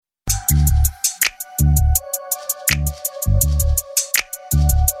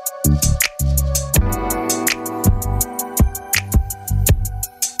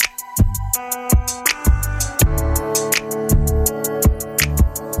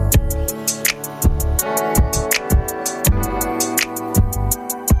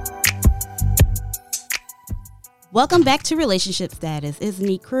Welcome back to Relationship Status. It's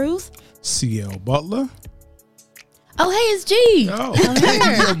Neat Cruz. CL Butler. Oh, hey, it's G. Oh,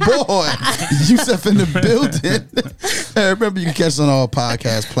 Your boy, Yusuf in the building. Hey, remember, you can catch us on all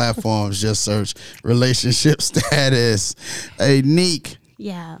podcast platforms. Just search Relationship Status. Hey, Neek.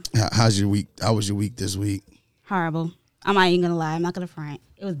 Yeah. How's your week? How was your week this week? Horrible. I'm not even gonna lie. I'm not gonna front.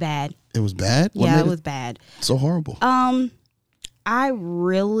 It was bad. It was bad? What Yeah, made it was bad. so horrible? I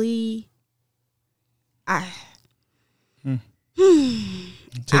really,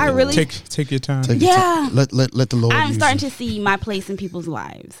 take your time. Yeah. Let the Lord I'm use starting you. to see my place in people's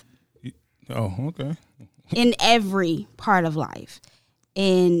lives Oh, okay. in every part of life,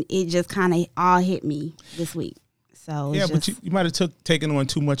 and it just kind of all hit me this week. So Yeah, it's but just, you might have taken on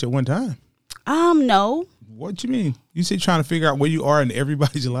too much at one time. no. What you mean? You say trying to figure out where you are in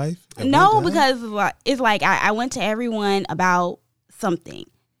everybody's life? at No, one time? because it's like I went to everyone about something,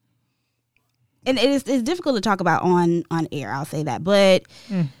 and it's difficult to talk about on air. I'll say that, but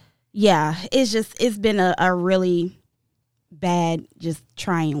yeah, it's been a really bad, just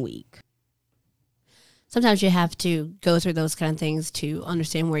trying week. Sometimes you have to go through those kind of things to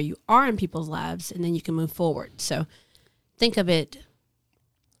understand where you are in people's lives, and then you can move forward. So think of it,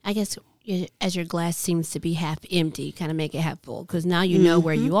 I guess, as your glass seems to be half empty, kind of make it half full, because now you know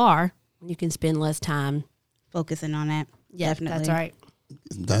where you are, and you can spend less time Focusing on that. Yeah, Definitely. that's right.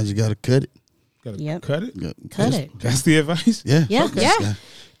 Sometimes you got to cut it. Gotta Yep. cut it. Yeah. Cut it. That's the advice. Yeah. Yeah, Okay. yeah.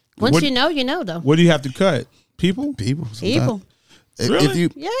 Once What- you know, though. What do you have to cut? People? People. sometimes. People. If Really? you,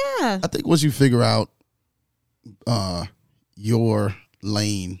 Yeah. I think once you figure out your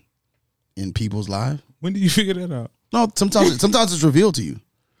lane in people's lives, When do you figure that out? no, sometimes it's revealed to you.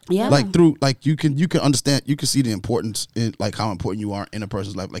 Yeah. Like through, like you can understand, you can see the importance in, like, how important you are in a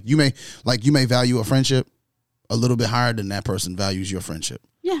person's life. Like you may value a friendship a little bit higher than that person values your friendship.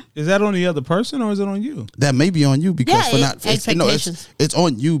 Yeah. Is that on the other person or is it on you? That may be on you because Yeah, for not expectations. it's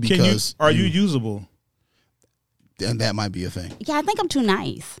on you because Are you usable? and that might be a thing. Yeah, I think I'm too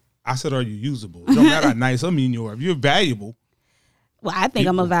nice. I said, are you usable? It don't matter how nice. I mean, you're valuable. Well, I think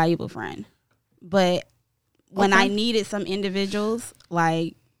I'm a valuable friend. But when Okay. I needed some individuals,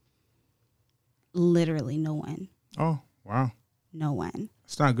 like literally no one. Oh, wow. No one.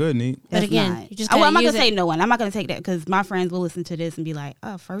 It's not good, Neat. But That's again, not. you just I'm gotta not use gonna say it. no one. I'm not gonna take that because my friends will listen to this and be like,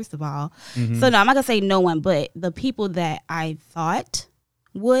 "Oh, first of all," Mm-hmm. so no, I'm not gonna say no one. But the people that I thought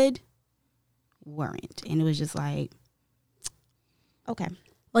would weren't, and it was just like, okay,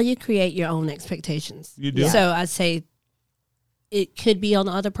 Well, you create your own expectations. You do. So I'd say it could be on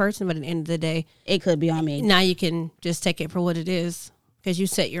the other person, but at the end of the day, it could be on me. now you can just take it for what it is because you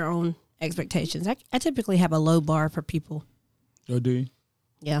set your own expectations. I typically have a low bar for people. Oh, do you?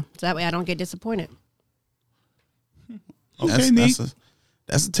 Yeah, so that way I don't get disappointed. Okay, Neat.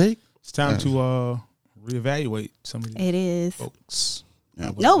 That's a take. It's time to reevaluate some of these It is. folks.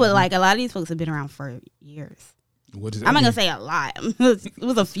 Yeah. No, but like a lot of these folks have been around for years. What is it? I'm not gonna say a lot. It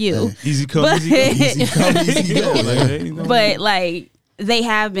was a few. Easy come, But- easy go. Easy come, easy go. Like, Like, hey, you know. But like they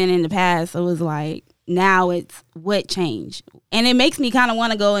have been in the past, so it was like now it's what changed, and it makes me kind of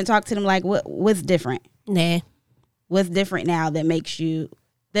want to go and talk to them. Like, what's different? Nah. What's different now that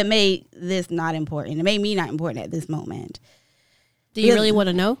made this not important? It made me not important at this moment. Do you really want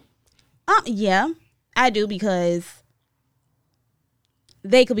to know? Yeah, I do because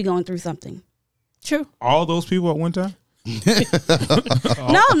they could be going through something. True. All those people at one time?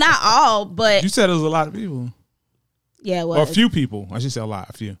 No, not all, but You said it was a lot of people. yeah, it Or a was. few people. I should say a lot,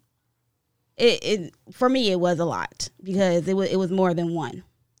 a few. It for me it was a lot because it was more than one.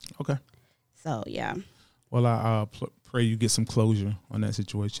 Okay. So yeah. Well, I pray you get some closure on that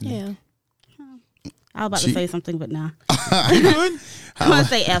situation. Yeah. I was about to say something, but nah. You good? I'm gonna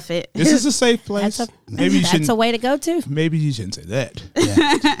say F it. This is a safe place. That's Maybe you That's shouldn't. a way to go too. Maybe you shouldn't say that.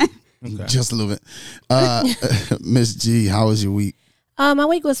 yeah. Okay. Just a little bit. Miss G, how was your week? My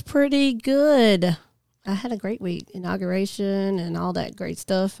week was pretty good. I had a great week. Inauguration and all that great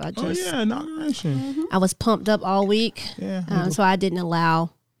stuff. Oh yeah, inauguration. I was pumped up all week. Yeah. So I didn't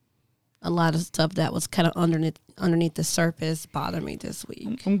allow a lot of stuff that was kind of underneath the surface bother me this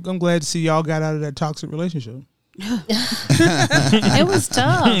week. I'm glad to see y'all got out of that toxic relationship. It was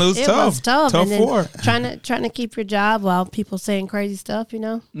tough. It was tough. Tough and then for trying to keep your job while people saying crazy stuff, you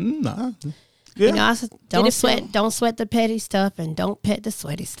know. Nah. Yeah. You know, I said, Did it feel- don't sweat the petty stuff and don't pet the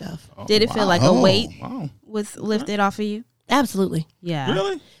sweaty stuff. Did it feel like a Oh. weight Wow. was lifted off of you? Absolutely. Yeah.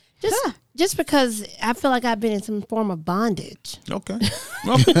 Really? Just because I feel like I've been in some form of bondage. Okay.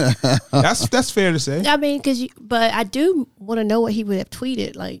 Well, that's fair to say. I mean, but I do want to know what he would have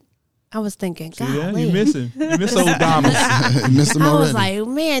tweeted. Like, I was thinking, God, Yeah, you miss him. You miss old Donald. Missed him I already. was like,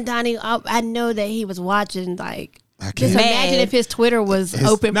 man, Donnie, I know that he was watching. Like, I just can't. imagine if his Twitter was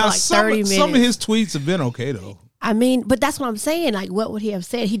open Now, for like 30 minutes. some of his tweets have been okay though. I mean, but that's what I'm saying. Like, what would he have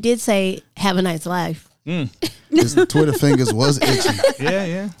said? He did say, "Have a nice life." His Twitter fingers was itchy.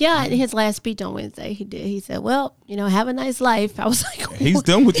 Yeah. Yeah, in his last speech on Wednesday, he did. He said, "Well, have a nice life." I was like, He's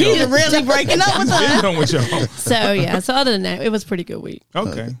done with y'all. He's really breaking up with He's been us. done with y'all. So yeah. So other than that, it was a pretty good week.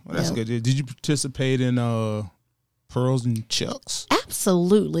 Okay, well, that's Yeah. good. Did you participate in Pearls and Chucks?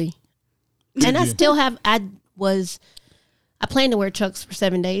 Absolutely. And I you? still have. I plan to wear Chucks for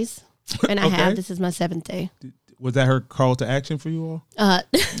 7 days, and I Okay. have. This is my 7th day. Was that her call to action for you all?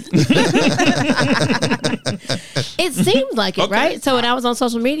 It seemed like it, Okay. right? So when I was on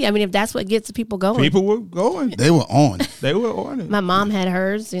social media, I mean, if that's what gets the people going, People were going. They were on. They were on it. my mom had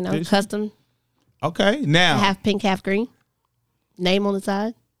hers, Did she? custom, Okay, now. half pink, half green, name on the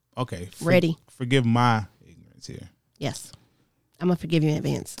side. Okay, Ready. Forgive my ignorance here. Yes, I'm gonna forgive you in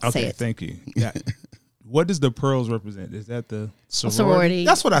advance. Say Okay, it. thank you. Yeah. What does the pearls represent? Is that the sorority? Sorority.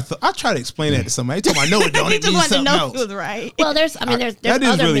 That's what I thought. I try to explain that to somebody. Every time I know it, don't He it just mean wanted to something know else? if it was right. Well, there's that is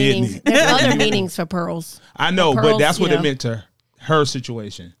other really it, meanings. Nick. There's other meanings for pearls. I know, but pearls, that's what you it know. meant to her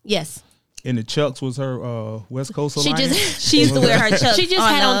situation. Yes, And the Chucks was her West Coast she Alliance. just She used to wear her chucks. she just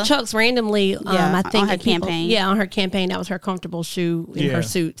had on Chucks randomly. I think on her and people- campaign. Yeah, on her campaign, that was her comfortable shoe in Yeah. her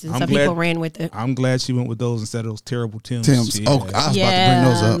suits, and I'm some glad- people ran with it. I'm glad she went with those instead of those terrible Tims. Tim's. she Oh, had. I was about to bring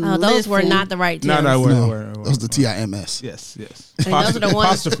those up. Those were Listen. not the right No, Tims. no, No, were. those the TIMS. Yes. I mean, those are the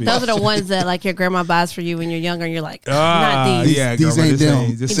ones. Apostrophe. Those are the ones that like your grandma buys for you when you're younger, and you're like, not Ah, these. yeah, These girl, ain't this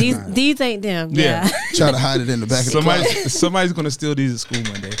them. this is These not- these ain't them. Yeah. Yeah. Try to hide it in the back of the closet. Somebody's gonna steal these at school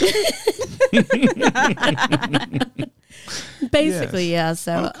Monday. Basically, yeah.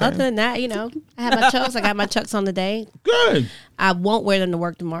 So Okay. other than that, I have my Chucks. I got my Chucks on today. Good. I won't wear them to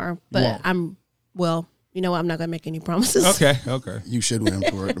work tomorrow, but Won't. you know what? I'm not gonna make any promises. Okay. You should wear them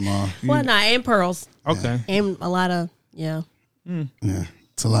to work tomorrow. Well, not and pearls Okay. and a lot of Yeah,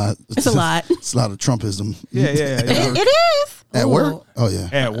 it's a lot. It's a lot. It's a lot of Trumpism. Yeah. It is. At Ooh. work? Oh yeah.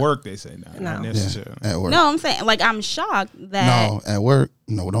 At work, they say not No. necessarily. At work. No, I'm saying like I'm shocked that No, at work.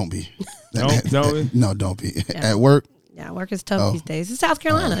 No, don't be. Don't. No, don't be. At work. Yeah, work is tough these days. It's South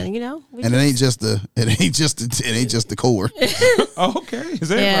Carolina, We And it ain't just the coworker. Oh, okay. Is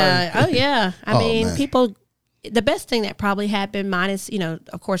that yeah. right? Oh, yeah. I Oh, mean, man. people. The best thing that probably happened, minus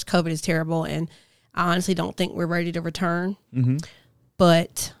of course, COVID is terrible, and I honestly don't think we're ready to return. Mm-hmm.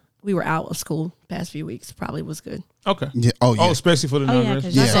 But we were out of school the past few weeks. Probably was good. Okay. Yeah. Oh yeah. Oh, especially for the Oh, yeah, numbers.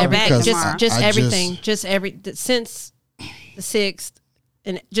 'cause Yeah, y'all go back because tomorrow. Just I everything, since the 6th,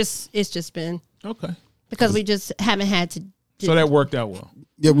 and it's just been Okay. because we just haven't had to. Do, So that worked out well.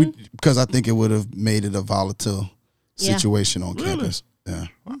 Yeah, because I think it would have made it a volatile Yeah. situation on campus. Yeah.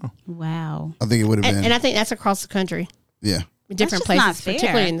 wow. I think it would have been. and I think that's across the country. Yeah. In different just not places, fair.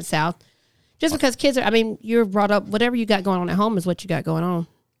 particularly in the South. Just because kids are, I mean, you're brought up, whatever you got going on at home is what you got going on.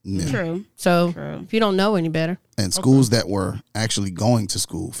 Yeah. True. So True. if you don't know any better, And schools that were actually going to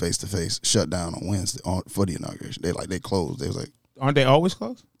school face to face shut down on Wednesday for the inauguration. They closed. They was like, Aren't they always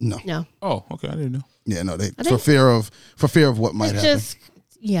closed? no. no. Oh, okay. I didn't know. Yeah, no. They I for think- fear of what might It's happen. just,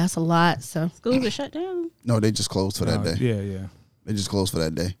 yeah, it's a lot. So Schools are shut down. No, they just closed for that day. Yeah. They just closed for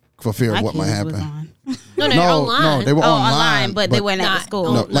that day for fear My of what might kids was happen. on. no, they're online. No, they were Oh, online, online, but they weren't at the not school.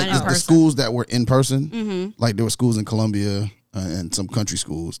 on- No, not like in the person. schools that were in person, Mm-hmm. like there were schools in Columbia and some country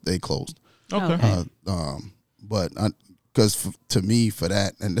schools, they closed. Okay. Okay. But because to me, for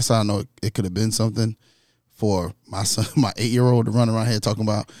that, and that's how I know it could have been something for my son, my 8-year-old, to run around here talking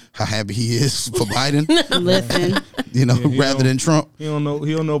about how happy he is for Biden, Listen, he rather don't- than Trump. He don't know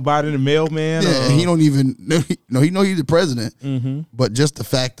Biden the mailman. Yeah, he don't even know. He know he's the president, Mm-hmm. but just the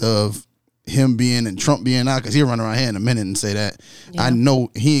fact of him being and Trump being out, because he'll run around here in a minute and say that. Yeah. I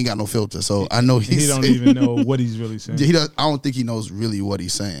know he ain't got no filter, so I know He don't even know what he's really saying. He does. I don't think he knows really what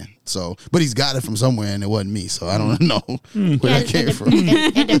he's saying. So, but he's got it from somewhere, and it wasn't me. So I don't know where that came and, from.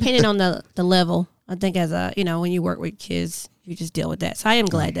 and depending on the level, I think as a, when you work with kids, you just deal with that. So I am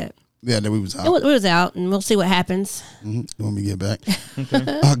glad that Yeah, that we was out. it was out, and we'll see what happens. You want me to get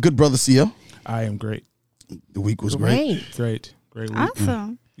back? Good brother, CL. I am great. The week was great. Great. Great week.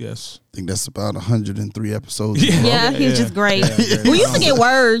 awesome. Yes. I think that's about 103 episodes. Yeah, he was just great. Yeah. We used to get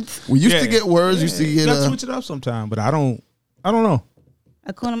words. We used to Yeah. get words. Used to You get. gotta switch it up sometime, but I don't know.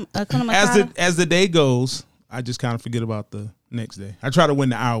 Akuna As Matata. the day goes, I just kind of forget about the next day. I try to win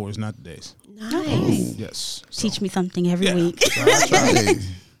the hours, not the days. Nice. Yes. So, Teach me something every yeah. week. So I try. Hey,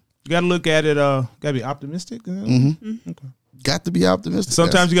 You gotta lotta look at it. Gotta be optimistic. Okay. got to be optimistic.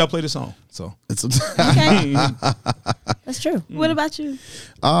 Sometimes you gotta play the song. So it's Okay. That's true. What about you?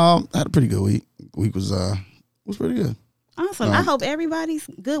 I had a pretty good week. Week was pretty good. Awesome. I hope everybody's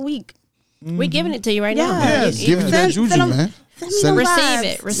good week. We're giving it to you right now. Yeah. Yes. Give me that Send- juju, send 'em- man. Send me Send- them Receive vibes.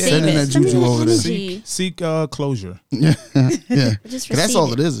 it. Receive Sending that it. Send me juju that over there. energy. seek closure. Yeah. Just 'Cause that's receive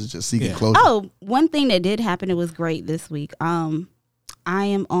all it. it is just seeking Yeah. closure. Oh, one thing that did happen, it was great this week. I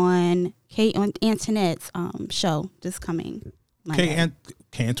am on Kate Antoinette's show this coming Monday.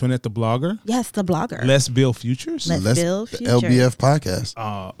 K Antoinette, the blogger. Yes, the blogger. Let's build futures. Let's build the future. LBF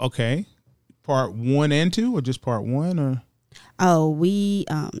podcast. Okay. Part 1 and 2, or just part 1, or Oh,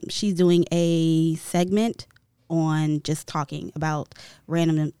 she's doing a segment on just talking about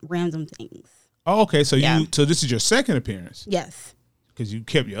random things. oh, okay. So Yeah. so this is your second appearance Yes. because you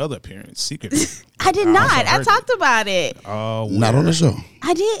kept your other appearance secret. I did I not. also I heard talked about it. Oh, Not on the show.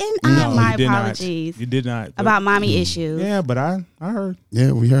 I didn't. No, My you did not. apologies. You did not. But- About mommy issues. Yeah, but I heard.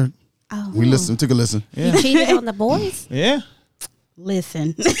 Yeah, we heard. Oh. We listened. Took a listen. Yeah. You cheated on the boys? Yeah.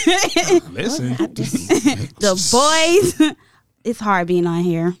 Listen. Listen. I just, The boys. It's hard being on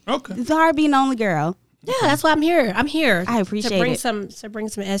here. Okay. It's hard being the only girl. yeah, that's why I'm here. I'm here. I appreciate to bring it. bring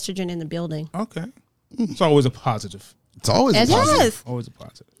some estrogen in the building. Okay. It's always a positive. It's always a Yes. positive. Yes. Always a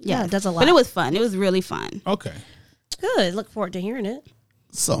positive. Yeah, it does a lot. But it was fun. It was really fun. Okay. Good. Look forward to hearing it.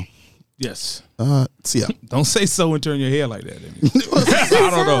 So, Yes. see ya. Don't say so and turn your head like that. I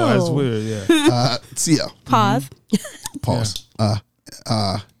don't know. That's So. weird. Yeah. See ya. Pause. Pause.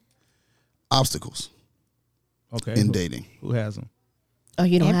 Obstacles Okay. in dating. Who has them? Oh,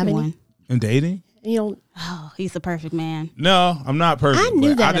 you don't have Everyone. any? In dating? You don't. Oh, he's the perfect man. No, I'm not perfect. I knew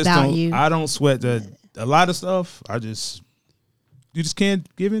but that just about don't, you. I don't sweat a lot of stuff. You just can't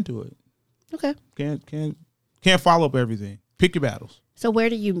give into it. Okay. Can't follow up everything. Pick your battles. So where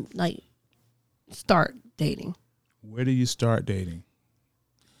do you start dating? Where do you start dating?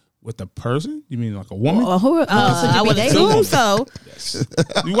 With a person? You mean like a woman? Well, who? I would assume so. Yes.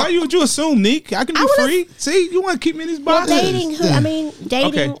 Why would you assume, Neek? I can be free. See, you want to keep me in these Well, boxes? dating. Who? I mean,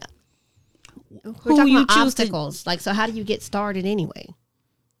 dating. Okay. We're Who talking you about choose to- obstacles. So how do you get started anyway?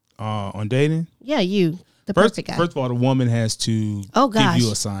 On dating? Yeah, you, the First perfect guy. of all, the woman has to Oh, gosh. give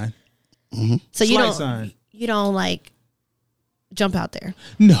you a sign. so you Slight don't. sign. You don't jump out there.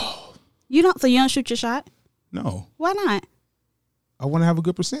 No. You don't shoot your shot? No. Why not? I want to have a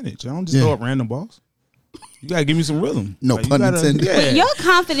good percentage. I don't just throw up random balls. You got to give me some rhythm. No you pun intended. Yeah. Your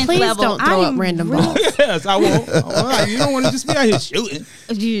confidence Please level. don't throw up I'm random really- balls. Yes, I won't. You don't want to just be out here shooting.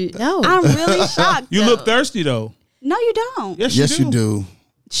 No. I'm really shocked. You though. look thirsty, though. No, you don't. Yes, Yes, you you do.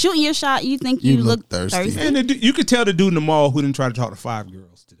 Shooting your shot, you think You you, look look thirsty. And you could tell the dude in the mall who didn't try to talk to 5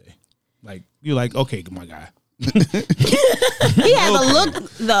 girls today. Like, you're like, okay, my guy. He has a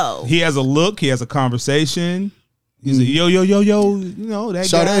look though. He has a look. He has a conversation. He's a yo. You know that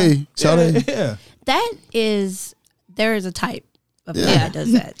Sade, guy. Sade. Yeah. There is a type of guy Yeah. that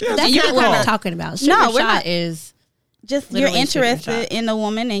does that. Yeah, That's you're not what kinda- we're talking about. Shooting No, your we're shot not. is Just you're Literally shooting your interested shot. in a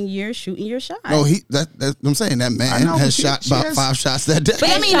woman and you're shooting your shot. No, I'm saying that man know, has but she shot has- about 5 shots that day. But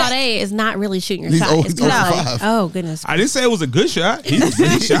I and mean, Sade is not really shooting your He's shot. oh, It's he's kinda 0-5. oh goodness. I didn't say it was a good shot. He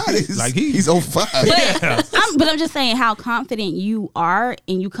shot it. Like he's 05. But I'm just saying how confident you are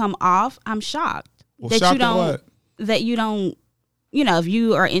and you come off. I'm shocked Well, that shocked you at don't. what? That you don't. You know, if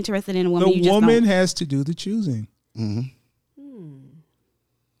you are interested in a woman, The you just woman don't. has to do the choosing.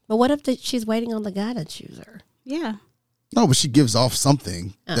 But what if she's waiting on the guy to choose her? Yeah. No, but she gives off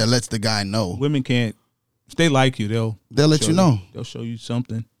something that lets the guy know. Women can't. If they like you, they'll let show you know. They'll show you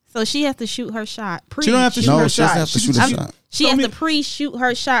something. So she has to shoot her shot. She don't have to shoot No, her she doesn't shot. have to shoot a I'm- shot. She has to pre-shoot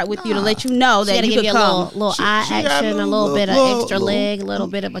her shot with you to let you know She that got to you give could you a come. little eye she got action, a little bit of extra little- leg, a little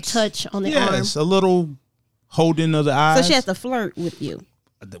bit of a touch on the arm. Yes, a little holding of the eyes. So she has to flirt with you.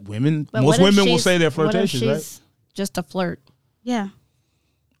 The women, But most what if women will she's- say they're what if flirtatious, right? she's just a flirt? Yeah.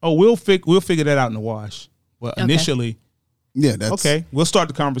 Oh, we'll figure that out in the wash. Well, Okay. initially, Yeah, that's okay, we'll start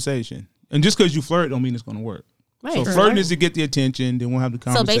the conversation. And just because you flirt don't mean it's going to work. Right. So flirting is to get the attention. Then we'll have the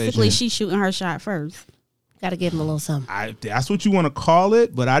So conversation. basically, she's shooting her shot first. Got to give him a little something. That's what you want to call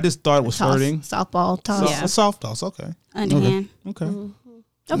it, but I just thought it was Toss, flirting. softball toss. So, a soft toss, okay. Underhand. Okay.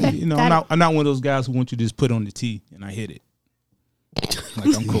 Okay, You know, got I'm not one of those guys who want you to just put on the tee and I hit it. Like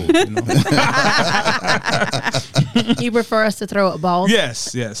I'm cool. You know? it. You prefer us to throw up balls?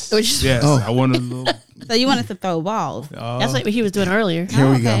 yes. Which- Yes. Oh. I want a little. So you want us to throw balls? That's what he was doing earlier. here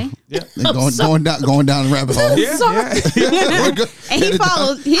we Okay. go. Yeah. They're going down the rabbit hole. Yeah. We're good. And he Headed down-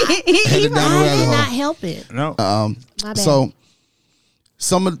 follows. He headed down the I rabbit did hole. not help it. No. My bad. So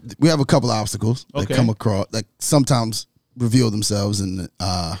we have a couple of obstacles that Okay. come across that sometimes reveal themselves in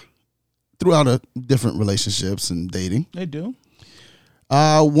throughout different relationships and dating. They do.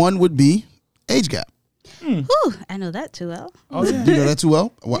 One would be age gap. Whew, I know that too well. Oh yeah. Do you know that too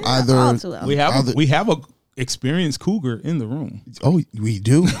well? Well, All too well. We have a experienced cougar in the room. Oh, we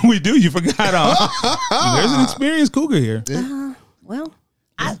do. We do. You forgot. There's an experienced cougar here. Well,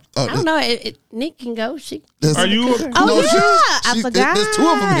 I don't know. Nick can go. Are you? I forgot. There's two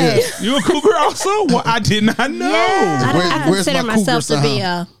of them here. You a cougar also? Well, I did not know. Yeah. I Where's consider my myself cougar to be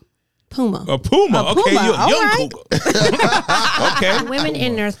a puma. A puma. A Okay, puma. you're a All young right. cougar. Okay. Women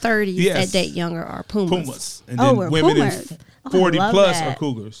in their 30s Yes. that date younger are pumas. Pumas. And Oh, then we're women pumas. in Oh, I 40 love plus that. are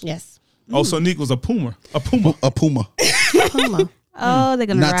cougars. Yes, Oh, so Nick was a puma. A puma. A puma. puma. Oh, they're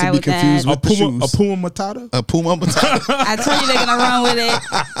gonna Not to ride be with confused that. A with the puma. A shoes. puma matata. A puma. I told you they're gonna run with it.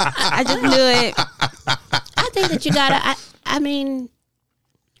 I just knew it. I think that you gotta. I mean,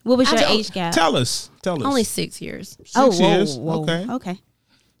 What was your don't- age gap? Tell us. only 6 years. 6 years. Whoa. Okay. Okay.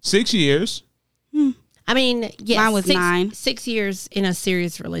 6 years. I mean, yes, Mine was 9. 6 years in a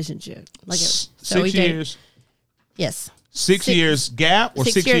serious relationship. Like so 6 we dated- years. Yes, 6 years gap or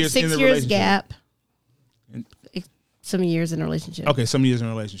 6 years in the relationship? gap. Some years in a relationship. Okay, some years in a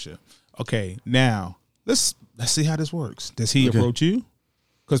relationship. Okay, now let's see how this works. Does he approach you?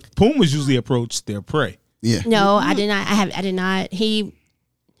 Because pumas usually approach their prey. Yeah. No, I did not. I did not. He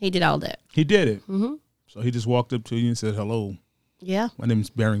did all that. He did it. Mm-hmm. So he just walked up to you and said, "Hello, Yeah. my name is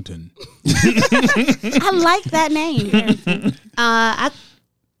Barrington." I like that name.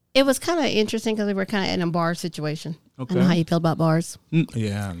 It was kind of interesting because we were kind of in a bar situation. Okay. I don't know how you feel about bars,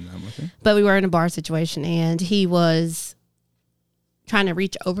 Yeah, I'm okay. but we were in a bar situation, and he was trying to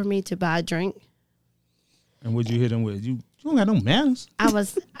reach over me to buy a drink. And what'd you hit him with? You don't got no manners. I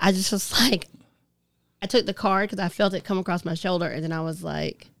just was like, I took the card because I felt it come across my shoulder, and then I was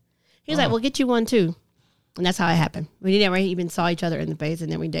like, he was like, "We'll get you one too," and that's how it happened. We never even saw each other in the face, and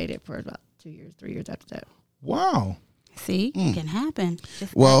then we dated for about 2 years, 3 years after that. Wow. See, it can happen.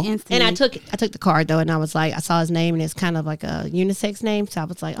 Just Well- that instant. And I took the card though, and I was like, I saw his name, and it's kind of like a unisex name, so I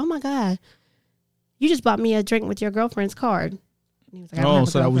was like, oh my god, you just bought me a drink with your girlfriend's card. And he was like, I don't have Oh, a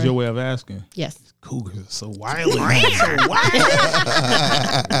so that was girlfriend. your way of asking. Yes. Cougars are so wily. So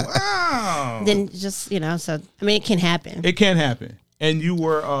wild. Wow. Then just so I mean, it can happen. It can happen. And you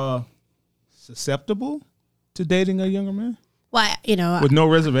were susceptible to dating a younger man Well, with no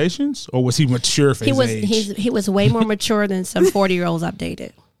reservations, or was he mature for his age? he was way more mature than some 40-year-olds I've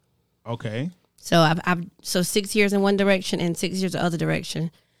dated. Okay. So I've 6 years in one direction and 6 years the other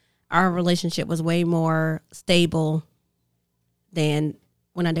direction. Our relationship was way more stable than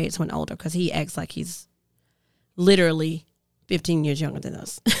when I dated someone older, because he acts like he's literally 15 years younger than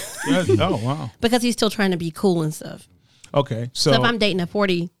us. Yeah. Oh wow. Because he's still trying to be cool and stuff. Okay. So if I'm dating a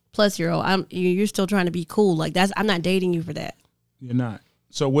 40-plus-year-old, you're still trying to be cool. Like I'm not dating you for that. You're not.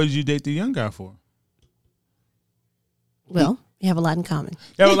 So what did you date the young guy for? Well, you have a lot in common.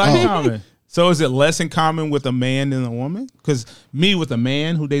 That was like common. So is it less in common with a man than a woman? Because me with a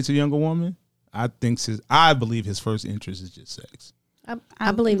man who dates a younger woman, I believe his first interest is just sex.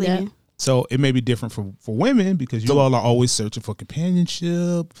 I believe that. you. So it may be different for women, because you all are always searching for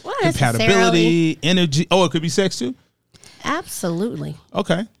companionship, Well, compatibility, energy. Oh, it could be sex too? Absolutely.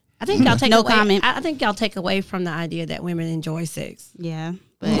 Okay. I think y'all take No away, comment. I think y'all take away from the idea that women enjoy sex. Yeah,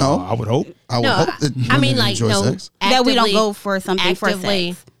 but No. I would hope. I would No, hope that I mean, women like, enjoy no, sex. that we don't actively- go for something for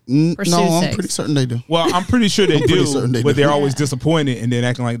actively. sex. pursue No, I'm sex. pretty certain they do. Well, I'm pretty sure they pretty certain do, they but do. they're always disappointed and then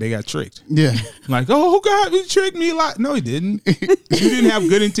acting like they got tricked. Yeah. Like, oh God, he tricked me a lot. No, he didn't. You didn't have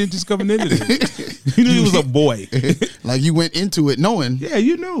good intentions coming into this. You knew he was a boy. Like you went into it knowing, Yeah,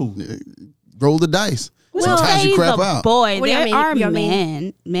 you knew. roll the dice. Well, Sometimes you he's crap a out. boy. What do you There mean? are You know what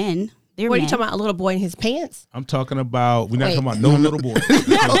I men. They're What are you men. talking about? A little boy in his pants? I'm talking about, we're not Wait. talking about no little boys.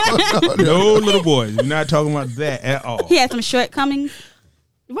 No little boys. We're not talking about that at all. He has some shortcomings.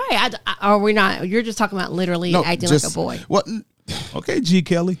 Right. Or we're not. You're just talking about literally acting like a boy. What? Okay, G.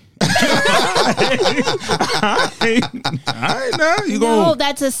 Kelly. All right, now you No, go.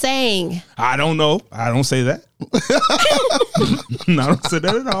 that's a saying. I don't know. I don't say that. I don't say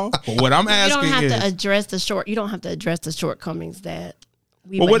that at all. But what I'm You asking don't have is, to address the short. You don't have to address the shortcomings that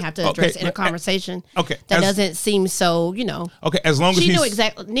we Well, might what- have to address okay, in a conversation. okay, That as- doesn't seem so. okay, as long as She he's knew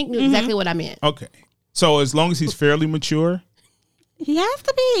exactly. Nick knew exactly what I meant. okay. So as long as he's fairly mature, He has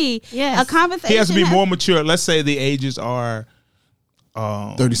to be. Yes. A conversation. he has to be more mature. Let's say the ages are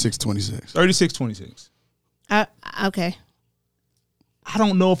 36, 26. 36, 26. Okay. I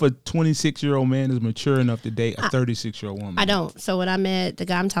don't know if a 26-year-old man is mature enough to date a 36-year-old woman. I don't. So when I met the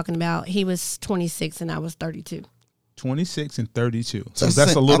guy I'm talking about, he was 26 and I was 32. 26 and 32. So That's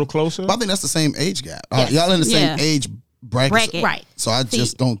that's the a same- little closer. I think that's the same age gap. Yes. Y'all in the same Yeah. age brackets. Right. So I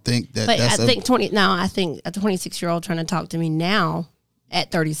just don't think that But that's I think I think a 26-year-old trying to talk to me now at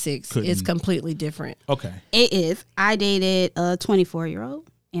 36 is completely different. Okay. It is. I dated a 24-year-old,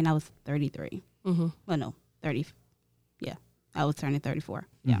 and I was 33. Mm-hmm. Well, no, 30. Yeah, I was turning 34.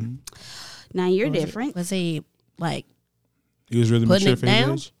 Yeah. Now you're different. Was he like He was really putting mature it for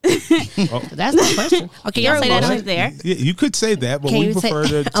down? his age. That's the question. Okay, y'all say that You're on there. Yeah, you could say that, but Can we you say-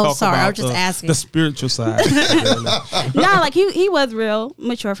 prefer to Oh, talk sorry, I about was just asking. the spiritual side. No, like he was real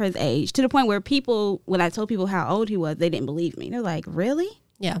mature for his age, to the point where people, when I told people how old he was, they didn't believe me. They're like, "Really?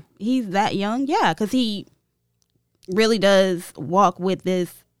 Yeah. He's that young?" Yeah, because he really does walk with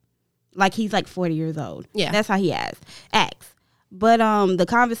this, like he's like 40 years old. Yeah. That's how he acts. But the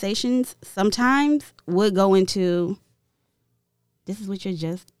conversations sometimes would go into, this is what you're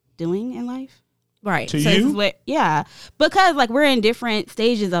just doing in life. Right. To So this you? is what, yeah, because like we're in different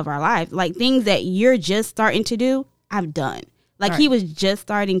stages of our life. Like things that you're just starting to do, I've done. Like he was just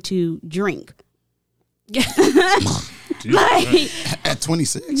starting to drink. Like, at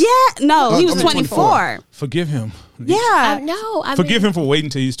 26. yeah, no, he was I mean, 24. Forgive him. Yeah, No, I Forgive mean, him for waiting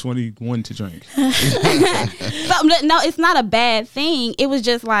till he's 21 to drink. so, no, it's not a bad thing. It was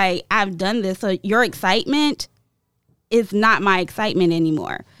just like, I've done this, so your excitement is not my excitement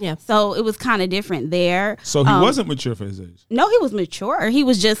anymore. Yeah. So it was kind of different there. So he wasn't mature for his age. No, he was mature. He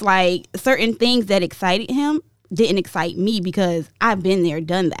was just like, certain things that excited him didn't excite me because I've been there,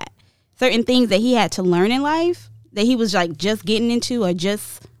 done that. Certain things that he had to learn in life that he was like just getting into or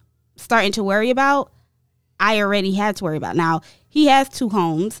just starting to worry about, I already had to worry about. Now, he has 2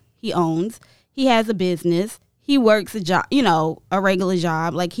 homes he owns. He has a business. He works a job, a regular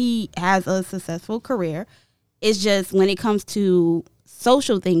job. Like he has a successful career. It's just when it comes to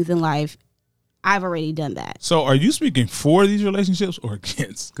social things in life, I've already done that. So are you speaking for these relationships or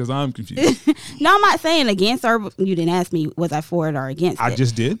against? Because I'm confused. No, I'm not saying against, or you didn't ask me was I for it or against I it.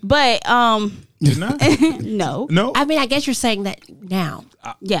 just did. But Didn't I? no. No. I mean, I guess you're saying that now.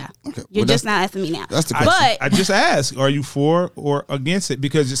 Yeah. Okay, You're well, just not asking me now. That's the question. But I just asked, are you for or against it?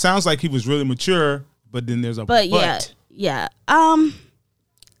 Because it sounds like he was really mature, but then there's a but yeah.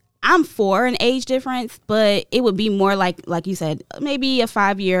 I'm for an age difference, but it would be more like you said, maybe a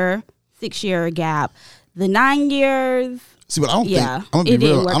 5-year, 6-year gap. The 9 years, See, but I don't Yeah, think, I'm gonna it be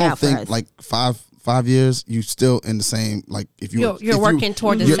didn't real. work I don't out for think us. like five years, you still in the same, like if You're working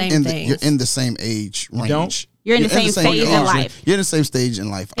toward the you're same in things. you're in the same age range. don't? You're in the same phase in age. life. You're in the same stage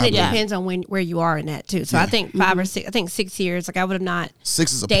in life. And it I believe. depends on where you are in that too. So I think 5 or 6. I think 6 years. Like I would have not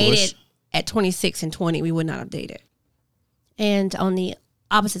 6 is a dated push. at 26 and 20. We would not have dated. And on the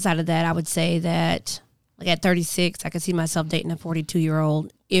opposite side of that, I would say that like at 36, I could see myself dating a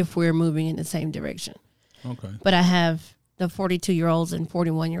 42-year-old if we're moving in the same direction. Okay. But I have the 42-year-olds and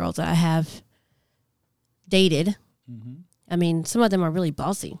 41-year-olds that I have dated. I mean, some of them are really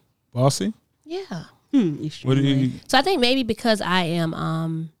bossy. Bossy? Yeah. What are you So I think maybe because I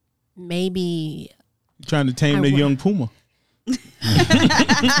am maybe trying to tame the young puma?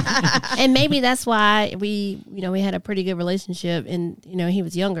 and maybe that's why we had a pretty good relationship and he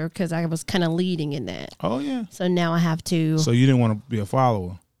was younger because I was kind of leading in that. Oh yeah. So now I have to So you didn't want to be a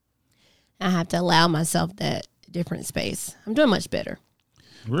follower. allow myself that different space. I'm doing much better.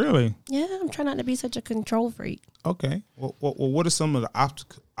 Really? Yeah, I'm trying not to be such a control freak. Okay. Well, what are some of the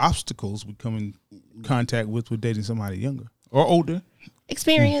obstacles we come in contact with dating somebody younger or older?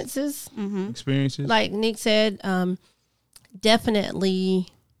 Experiences, Experiences? like Nick said, definitely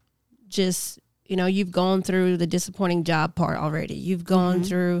just, you've gone through the disappointing job part already. You've gone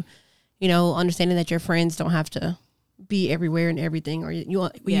through, understanding that your friends don't have to be everywhere and everything, or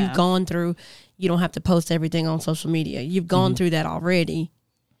you've gone through, you don't have to post everything on social media. You've gone through that already,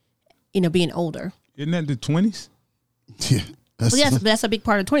 being older. Isn't that the 20s? Yeah. Well, that's a big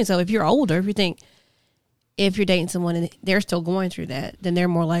part of 20. So if you're older, if you're dating someone and they're still going through that, then they're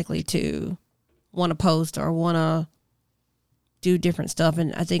more likely to want to post or want to do different stuff.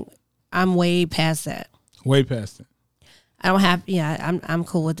 And I think I'm way past that. Way past it. I don't have, I'm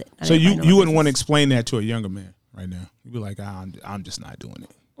cool with it. So you wouldn't want to explain that to a younger man right now. You'd be like, I'm just not doing it.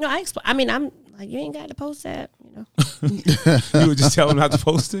 No, I'm like, you ain't got to post that, You would just tell him not to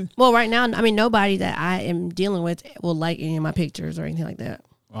post it? Well, right now, nobody that I am dealing with will like any of my pictures or anything like that.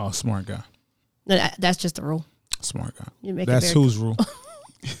 Oh, smart guy. No, that's just the rule. Smart guy. You make it That's very whose rule?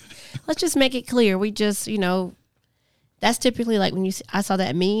 Let's just make it clear. We just, that's typically like when I saw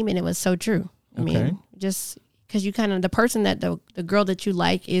that meme and it was so true. I Okay. mean, just because you kind of, the person that the girl that you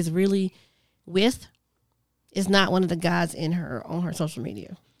like is really with is not one of the guys on her social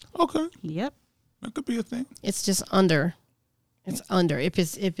media. Okay. Yep. That could be a thing. It's just under. It's under. If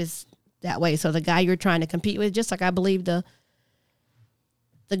it's that way. So the guy you're trying to compete with, just like I believe the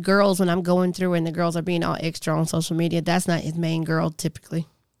girls when I'm going through and the girls are being all extra on social media, that's not his main girl typically.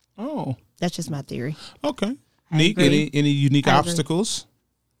 Oh, That's just my theory. okay. I Nick, agree. any unique I agree. obstacles?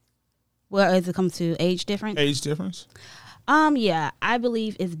 Well, as it comes to age difference, Age difference? yeah, I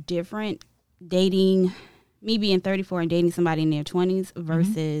believe it's different dating me being 34 and dating somebody in their 20s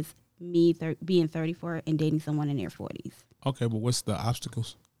versus me being 34 and dating someone in their 40s. Okay, but what's the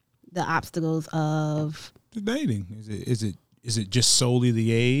obstacles? The obstacles of The dating. Is it just solely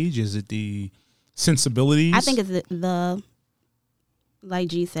the age? Is it the sensibilities? I think it's the like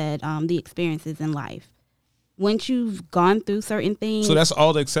G said, the experiences in life. Once you've gone through certain things, so. That's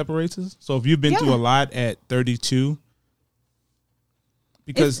all that separates us. So if you've been through Yeah. a lot at 32,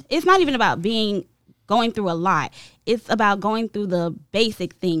 because it's not even about going through a lot. It's about going through the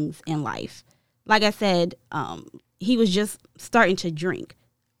basic things in life. Like I said, he was just starting to drink.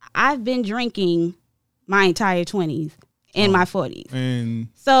 I've been drinking my entire 20s and my 40s. and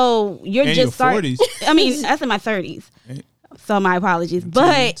So you're And just your starting. 40s. I mean, that's in my 30s. So my apologies, And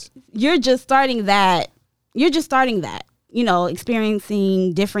but teens. you're just starting that. You're just starting that. You know,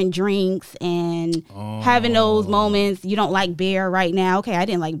 experiencing different drinks and having those moments. You don't like beer right now. Okay, I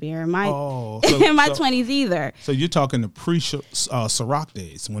didn't like beer in my in my 20s either. So you're talking the pre-Ciroc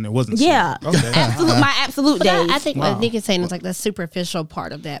days when there wasn't. Yeah, Ciroc. Okay. my absolute But days. I think what Nick is saying is like the superficial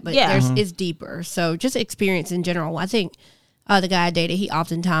part of that, but Yeah. it's deeper. So just experience in general. I think the guy I dated, he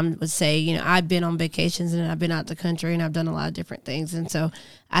oftentimes would say, you know, I've been on vacations and I've been out the country and I've done a lot of different things. And so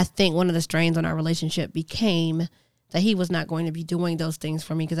I think one of the strains on our relationship became that he was not going to be doing those things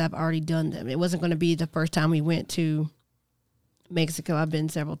for me because I've already done them. It wasn't going to be the first time we went to Mexico. I've been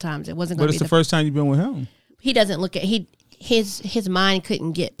several times. It wasn't But going to it's be the first time you've been with him. he doesn't look at his mind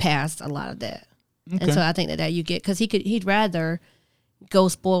couldn't get past a lot of that. Okay. And so I think that you get because he'd rather go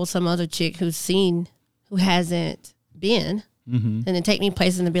spoil some other chick who hasn't been and then take me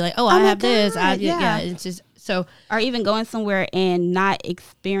places and be like, oh, I my have this. God, Yeah. yeah. It's just so or even going somewhere and not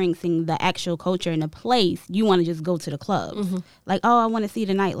experiencing the actual culture in the place. You want to just go to the clubs. Like, oh, I want to see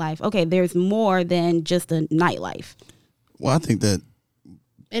the nightlife. Okay, there's more than just the nightlife. Well, I think that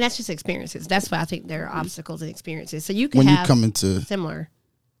and that's just experiences. That's why I think there are obstacles and experiences. So you can when you have come into, similar.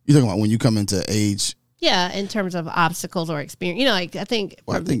 you're talking about when you come into age. Yeah, in terms of obstacles or experience. You know, like I think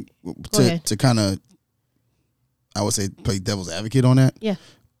Well, I think ahead. to kind of, I would say, play devil's advocate on that. yeah.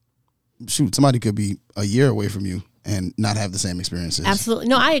 Shoot, somebody could be a year away from you and not have the same experiences. Absolutely.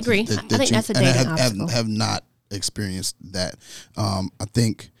 No, I agree. I think that's a dating obstacle. have not experienced that. I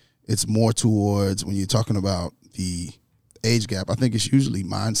think it's more towards when you're talking about the age gap. I think it's usually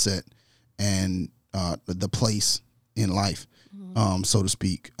mindset and the place in life, so to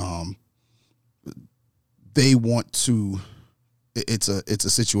speak. They want to. It's a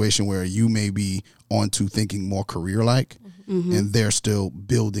situation where you may be onto thinking more career like, and they're still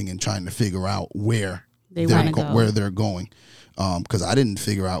building and trying to figure out where They wanna go. where they're going. Because I didn't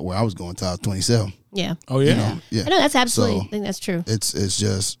figure out where I was going until I was 27. Yeah. Oh yeah. You know? Yeah. I know that's absolutely. So- I think that's true. It's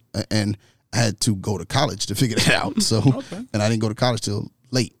just, and I had to go to college to figure that out. So, and I didn't go to college till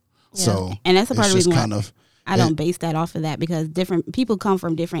late. So, And that's a part of the it's reason just why kind of, I don't base that off of that because different people come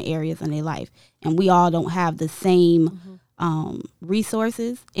from different areas in their life, and we all don't have the same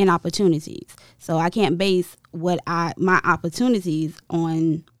resources and opportunities. So I can't base my opportunities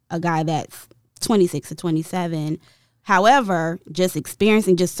on a guy that's 26 or 27. However, just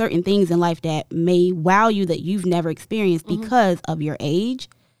experiencing just certain things in life that may wow you that you've never experienced because of your age.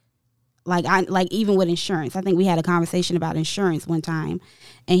 Like even with insurance, I think we had a conversation about insurance one time,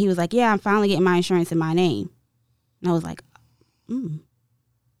 and he was like, "Yeah, I'm finally getting my insurance in my name," and I was like,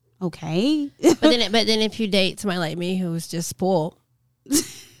 "Okay." But then if you date somebody like me who's just spoiled,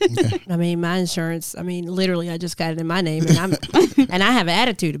 I mean, my insurance. I mean, literally, I just got it in my name, and and I have an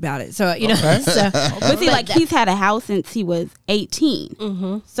attitude about it. So you know, But see, like he's had a house since he was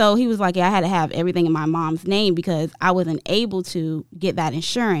 18. So he was like, yeah, I had to have everything in my mom's name because I wasn't able to get that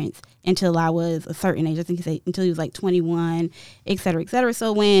insurance until I was a certain age. I think he said until he was like 21, et cetera, et cetera.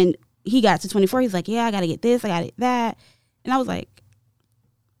 So when he got to 24, he's like, yeah, I got to get this, I got to get that. And I was like,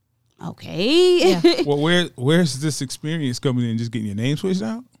 okay. Yeah. Well, where's this experience coming in? Just getting your name switched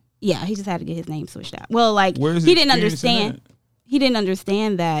out? Yeah, he just had to get his name switched out. Well, like Where's he the didn't experience in understand. that? He didn't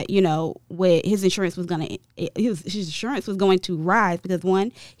understand that, you know, what his insurance was going to, his insurance was going to rise because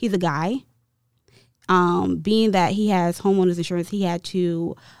one, he's a guy. Being that he has homeowners insurance, he had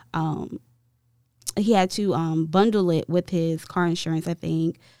to bundle it with his car insurance, I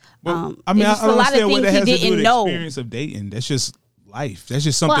think. Well, I mean, I it's just don't understand what that has to do with didn't the know. experience of dating. That's just life. That's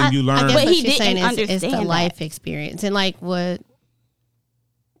just something Well, you I learn. guess But what he she's saying didn't is the understand life that. experience and like what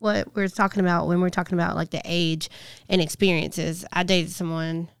what we're talking about when we're talking about like the age and experiences. I dated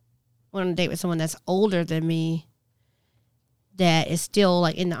someone, went on a date with someone that's older than me that is still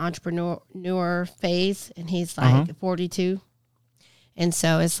like in the entrepreneur phase, and he's like 42. And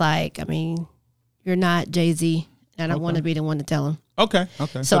so it's like, I mean, you're not Jay-Z, and I don't want to be the one to tell him. Okay.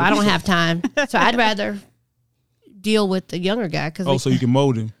 So I don't have time. So I'd rather deal with the younger guy. So you can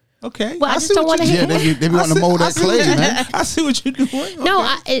mold him. Okay. Well, I just don't want to. Yeah, they be wanting to mold that clay, man. I see what you're doing.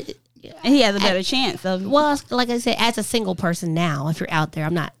 No, Okay. And he has a better chance of. Well, like I said, as a single person now, if you're out there,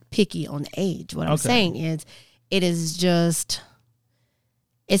 I'm not picky on age. What I'm saying is, it is just,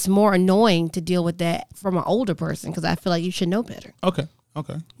 it's more annoying to deal with that from an older person because I feel like you should know better. Okay. Not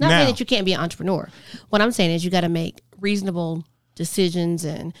saying that you can't be an entrepreneur. What I'm saying is you got to make reasonable decisions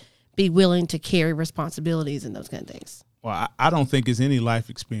and be willing to carry responsibilities and those kind of things. Well, I don't think it's any life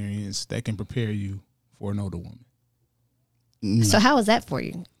experience that can prepare you for an older woman. So how is that for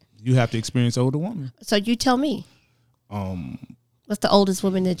you? You have to experience older woman. So you tell me. What's the oldest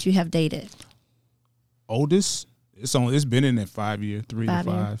woman that you have dated? Oldest? It's been in that 5 year, 3 to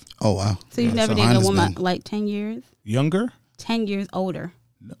 5. Oh wow! So you've never so dated mine a has woman been- like 10 years? Younger? 10 years older.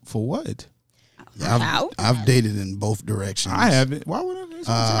 No, for what? Yeah, I've dated in both directions. I haven't. Why would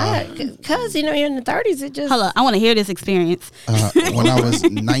I? Because, you're in the 30s. It just. Hold on, I want to hear this experience. When I was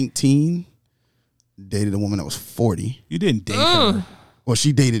 19, dated a woman that was 40. You didn't date her. Well,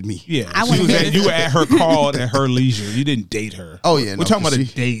 she dated me. Yeah, you were at her call at her leisure. You didn't date her. Oh yeah, we're talking about a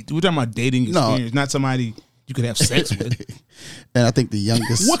date. We're talking about dating experience, No. not somebody you could have sex with. And I think the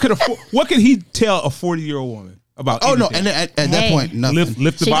youngest. What could he tell a 40-year-old woman about? Oh no! anything? And at that point, nothing.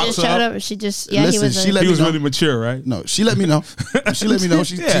 lift the She box just showed up. up. She just, Listen, she let He me was know. really mature, right? No, she let me know. She let me know.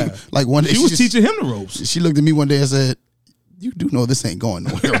 She like one day She was just- teaching him the ropes. She looked at me one day and said, "You do know this ain't going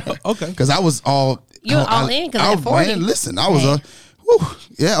nowhere, right?" Okay. Because I was all You were all in 'cause at 40. Man, listen, I was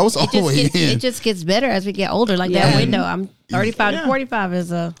I was all the way in. It just gets better as we get older. Like that window, I'm 35 to 45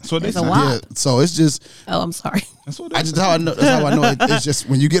 is a they wop. Yeah, so it's just Oh, I'm sorry. That's what that's how I know it's just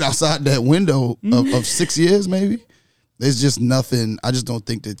when you get outside that window of 6 years maybe, there's just nothing. I just don't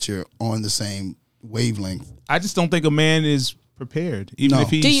think that you're on the same wavelength. I just don't think a man is prepared, even No. if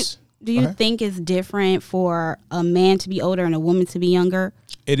he's. Do you think it's different for a man to be older and a woman to be younger?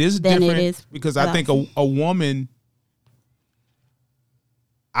 It is than different it is because I think a woman.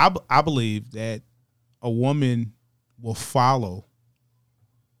 I believe that a woman will follow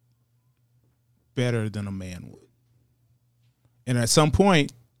better than a man would, and at some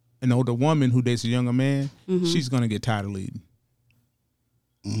point, an older woman who dates a younger man, she's gonna get tired of leading,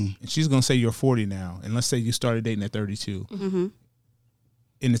 and she's gonna say you're 40 now, and let's say you started dating at 32, and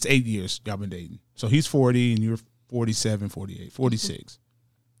it's 8 years y'all been dating, so he's 40 and you're 47, 48, 46.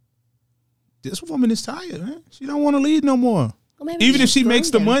 This woman is tired, man. She don't want to lead no more. Well, maybe Even if she's she makes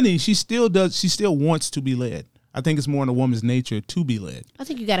the grown money, she still does. She still wants to be led. I think it's more in a woman's nature to be led. I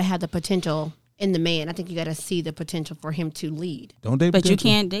think you got to have the potential in the man. I think you got to see the potential for him to lead. Don't date But you potential.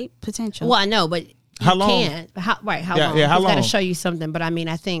 can't date potential. Well, I know, but you How long? can't. How long? Yeah, how He's got long? to show you something. But I mean,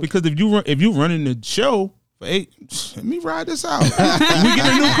 I think Because if you running the show for 8, let me ride this out. We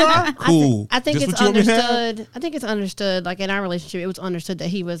get a new car. Cool. I think This it's what you want me to have? understood. I think it's understood. Like in our relationship, it was understood that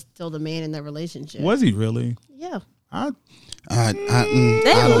he was still the man in the relationship. Was he really? Yeah. I They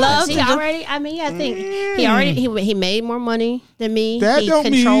don't love He to just- already. I mean, I think he already he made more money than me. That he don't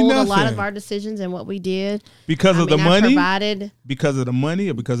mean controlled a lot nothing. of our decisions and what we did. Because I of the mean, I money? provided. Because of the money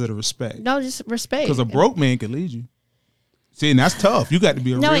or because of the respect? No, just respect. Because a broke man can lead you. See, and that's tough. You got to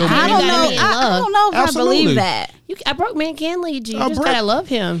be a No, real I man. I You don't gotta know. be in I love. don't know if Absolutely. I believe that A broke man can lead you. You A just broke- gotta love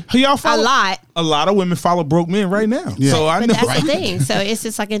him. Y'all a follow lot. A lot of women follow broke men right now. Yeah. So I But know. that's the thing. So it's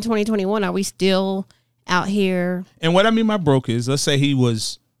just like in 2021, are we still out here? And what I mean by broke is, let's say he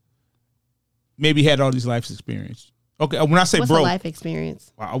was, maybe had all these life experience. Okay, when I say What's a broke, life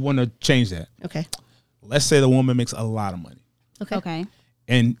experience? I want to change that. Okay. Let's say the woman makes a lot of money, Okay. Okay.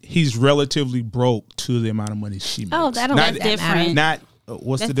 and he's relatively broke to the amount of money she makes. Oh, I don't not like that different. matter. Not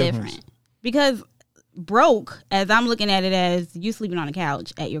what's That's the difference? different. Because broke, as I'm looking at it, as you sleeping on a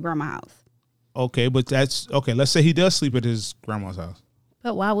couch at your grandma's house. Okay, but that's okay. Let's say he does sleep at his grandma's house.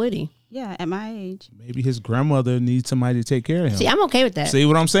 But why would he? Yeah, at my age. Maybe his grandmother needs somebody to take care of him. See, I'm okay with that. See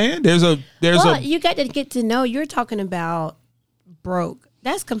what I'm saying? There's well, a you got to get to know. You're talking about broke.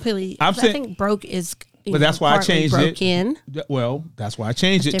 That's completely. I'm I saying- think broke is. But that's why I partly changed it. broken. Well, that's why I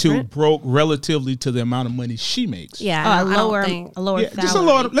changed it That's to different. broke relatively to the amount of money she makes. Yeah, A I don't lower, think- a lower Yeah, salary. just a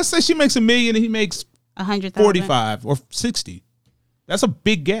lot. Let's say she makes $1 million and he makes 100,000. 45 or 60. That's a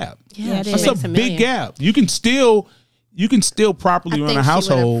big gap. Yeah, it she is. That's a makes $1 big million. gap. You can still properly I run think a she would've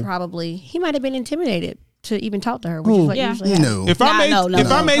household. probably he might have been intimidated to even talk to her, which is what Yeah. usually happens. No. If I made no.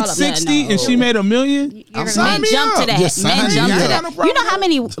 if I made Hold up, 60 no. and she made $1 million, You're gonna- sign Men me jump up. to that. Just sign Men me jump up. to I got that. no problem You know with how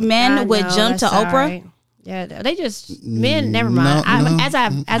many men I would know, jump to that's all Oprah? right. Yeah, they just men. Never mind. As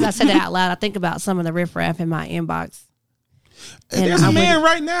I said that out loud, I think about some of the riffraff in my inbox. And There's I a man wouldn't-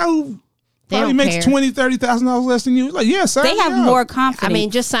 right now who They probably don't makes care. $20,000-$30,000 less than you. It's like, yeah, sign They me have up. more I confidence.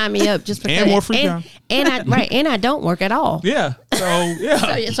 mean, just sign me up just because. And more free time. And I don't work at all. Yeah. So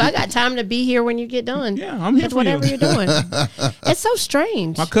yeah. So I got time to be here when you get done. Yeah, I'm here with for whatever you. you're doing. It's so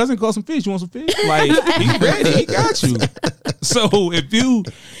strange. My cousin caught some fish. You want some fish? Like, he's ready. He got you. So if you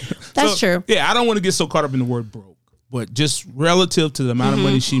That's true. Yeah, I don't want to get so caught up in the word broke, but just relative to the amount of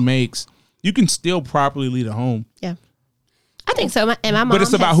money she makes, you can still properly lead a home. Yeah, I think so. And my mom, But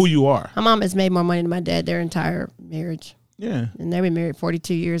it's about who you are. My mom has made more money than my dad their entire marriage, Yeah. and they've been married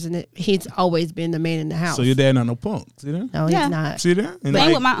 42 years, and he's always been the man in the house. So your dad not no punk. See that? No, Yeah. he's not. See that? And Same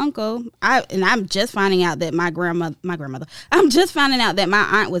like, with my uncle. I'm just finding out that my grandmother. I'm just finding out that my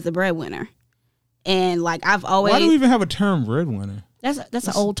aunt was a breadwinner, and like I've always. why do we even have a term breadwinner? That's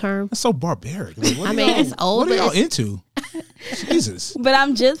an old term. That's so barbaric. Like, what I are mean, y'all- it's old, What are but y'all into? Jesus. But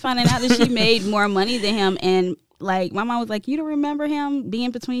I'm just finding out that she made more money than him, and like my mom was like, "You don't remember him being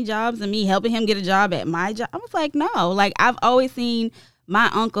between jobs and me helping him get a job at my job?" I was like, "No." Like I've always seen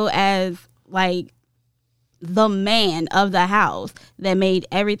my uncle as like the man of the house that made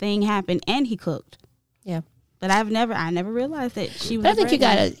everything happen, and he cooked. Yeah. But I never realized that she was. But I a think you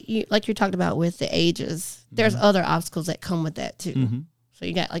breadwinner. gotta, like you talked about with the ages, there's other obstacles that come with that too. So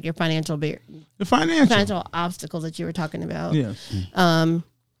you got like your financial The financial. obstacles that you were talking about. Yeah. I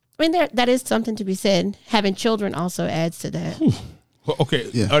mean, that is something to be said. Having children also adds to that. Well, okay.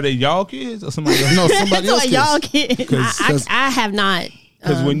 Yeah. Are they y'all kids or somebody else? No, somebody else. Y'all Kids. kids. I have not.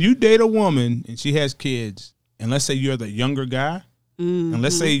 Because when you date a woman and she has kids, and let's say you're the younger guy, and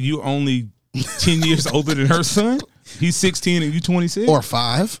let's say you only 10 years older than her son, he's 16 and you 26, Or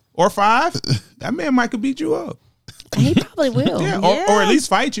 5. or 5, that man might could beat you up. He probably will. Yeah, Yeah. Or at least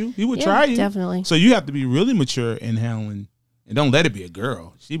fight you. He would Yeah, try you. definitely. So you have to be really mature in handling, and don't let it be a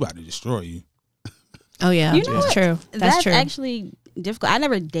girl. She about to destroy you. Oh yeah, You know that's what? true. That's true. actually difficult. I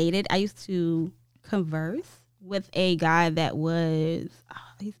never dated. I used to converse with a guy that was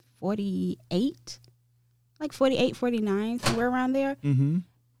he's 48, like 48, 49, somewhere around there. Mm-hmm.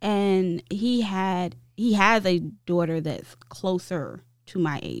 And he has a daughter that's closer to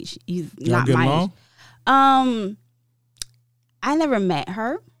my age. He's Y'all not get my along? age. I never met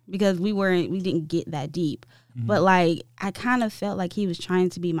her because we didn't get that deep. Mm-hmm. But like I kind of felt like he was trying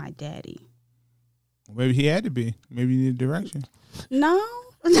to be my daddy. Maybe he had to be. Maybe you need direction. No.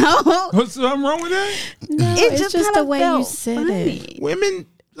 What's something wrong with that? no, It it's just just kinda the way you felt said funny. it. Women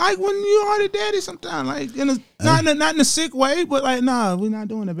like when you are the daddy sometimes, like not in a sick way, but like, nah, we're not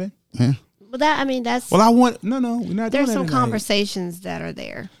doing it, babe. But that's. Well, I want no, we're not doing there's that some tonight. conversations that are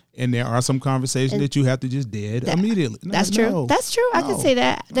there. And there are some conversations that you have to just dead immediately. No, That's true. no. That's true. I can No. say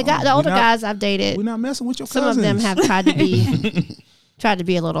that. The we're older not- guys I've dated, We're not messing with your some cousins. of them have tried to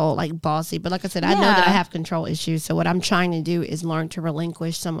be a little like bossy. But like I said, I know that Yeah. I have control issues. So what I'm trying to do is learn to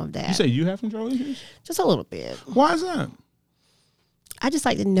relinquish some of that, You say you have control issues? just a little bit. Why is that? I just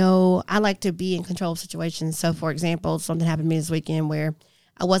like to know. I like to be in control of situations. So, for example, something happened to me this weekend where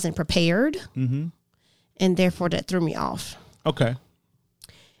I wasn't prepared, and therefore that threw me off. Okay.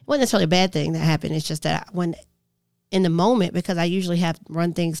 It wasn't necessarily a bad thing that happened. It's just that when in the moment, because I usually have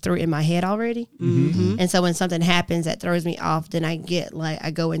run things through in my head already, and so when something happens that throws me off, then I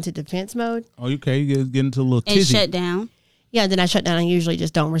go into defense mode. Oh, okay. You get into a little And tizzy. shut down. Yeah, then I shut down and usually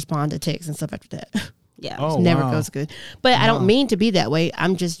just don't respond to texts and stuff after that. Yeah. Oh, Never wow. goes good. But I don't mean to be that way.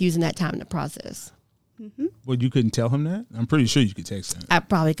 I'm just using that time to process. Well, you couldn't tell him that? I'm pretty sure you could text him. I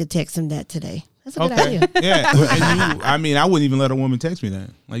probably could text him that today. That's a good Okay. idea. Yeah. And I wouldn't even let a woman text me that.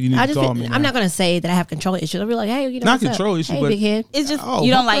 Like, you need to call me. I'm now. not going to say that I have control issues. I'll be like, hey, Not what's up? control issue, Hey, but- big head. It's just Oh,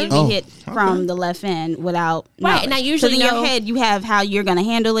 you don't okay. like to Oh, be hit from the left end without Right, and I knowledge. usually so in know- your head you have how you're gonna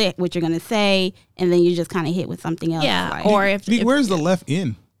handle it, what you're gonna say, and then you just kind of hit with something else. Yeah, like, or if Where's the left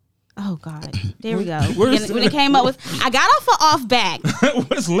end? oh god, there we go. Where's when it came up with, I got off of off back.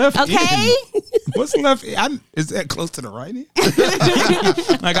 What's left Okay, end? What's left end? Is that close to the right end?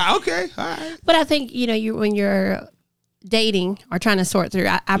 Like, okay, all right. But I think, when you're dating or trying to sort through,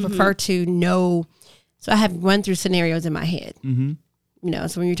 I prefer to know. So I have run through scenarios in my head. Mm-hmm.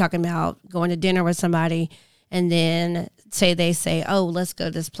 So when you're talking about going to dinner with somebody and then they say, oh, let's go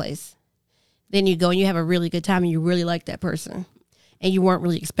to this place. Then you go and you have a really good time and you really like that person. And you weren't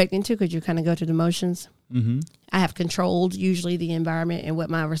really expecting to because you kind of go through the motions. Mm-hmm. I have controlled usually the environment and what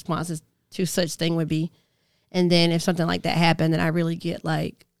my responses to such thing would be. And then if something like that happened, then I really get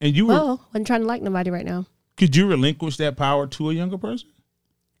like, And you were, well, I'm trying to like nobody right now. could you relinquish that power to a younger person?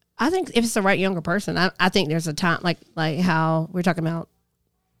 I think if it's the right younger person, I think there's a time like how we're talking about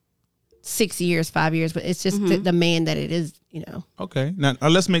 6 years, 5 years, but it's just the man that it is, you know. Okay. Now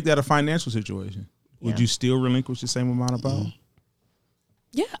let's make that a financial situation. Would you still relinquish the same amount of power?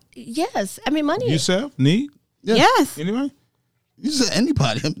 Yeah. Yes. I mean, money. Yourself? Need? Yes. Anybody? You said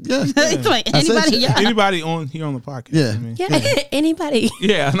anybody. Yeah. It's like anybody, yeah. Anybody on here on the podcast? Yeah. I mean, Yeah. Anybody.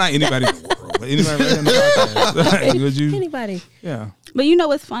 yeah, not anybody in the world, but anybody right on the podcast. Would you? Anybody. Yeah. But you know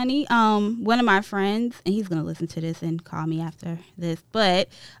what's funny? One of my friends, and he's gonna listen to this and call me after this, but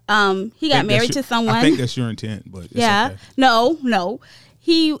he got married to someone. I think that's your intent, but it's okay. No.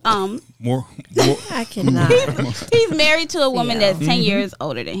 He More. I cannot. he's married to a woman Yeah. that's 10 years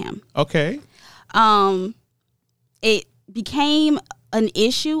older than him. Okay. It became an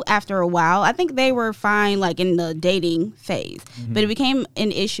issue after a while. I think they were fine like in the dating phase, but it became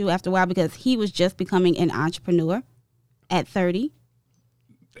an issue after a while because he was just becoming an entrepreneur at 30.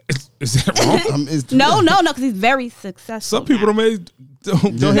 Is that wrong? No, because he's very successful. Some people now. don't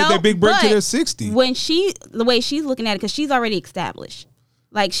hit that big break till but they're 60. When the way she's looking at it, because she's already established,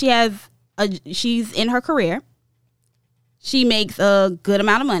 like she's in her career. She makes a good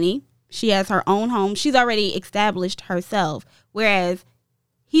amount of money. She has her own home. She's already established herself, whereas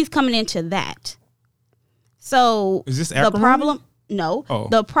he's coming into that. So Is this the acrimony? problem? No,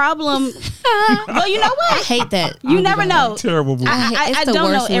 the problem. Well, you know what? I hate that. You never know. Terrible movie. I the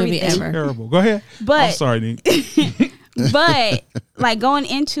don't know worst movie everything. ever. Terrible. Go ahead. But I'm sorry, Nick. but like going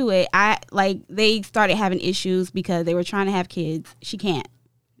into it, they started having issues because they were trying to have kids. She can't.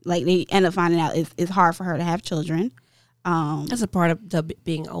 Like they end up finding out it's hard for her to have children. That's a part of the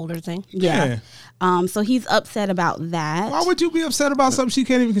being older thing. Yeah. So he's upset about that. Why would you be upset about something she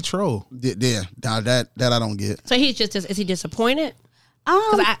can't even control? Yeah. Now that I don't get. So he's just is he disappointed?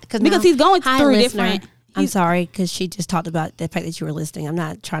 Because he's going through different. I'm sorry, because she just talked about the fact that you were listening. I'm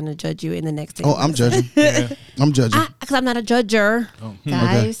not trying to judge you in the next. Oh, I'm judging. I'm judging. Because I'm not a judger,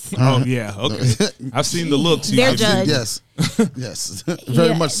 guys. Oh, yeah. Okay. I've seen the looks. They're judged. Yes.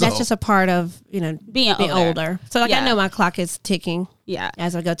 Very much so. That's just a part of Being older. So Yeah. I know my clock is ticking. Yeah.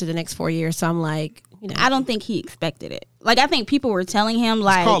 As I go through the next 4 years, so I'm like, I don't think he expected it. Like I think people were telling him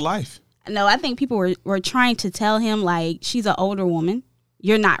like. It's called life. No, I think people were trying to tell him like she's an older woman.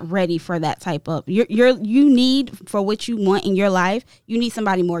 You're not ready for that type of you need for what you want in your life. You need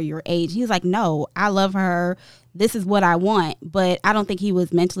somebody more your age. He's like, no, I love her. This is what I want. But I don't think he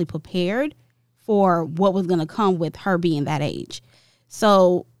was mentally prepared for what was going to come with her being that age.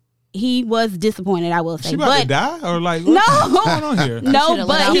 So he was disappointed, I will say. She about to die or like No. what's going on here? No,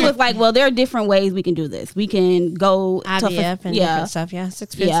 but he was like, well, there are different ways we can do this. We can go IVF and different stuff. Yeah, it's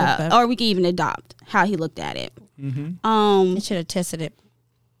expensive. yeah, But or we can even adopt. How he looked at it. I should have tested it.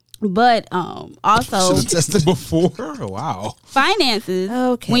 But also Should've tested Before? Wow. finances.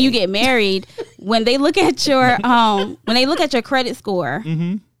 Okay. When you get married, when they look at your credit score,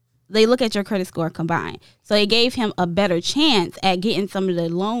 they look at your credit score combined. So it gave him a better chance at getting some of the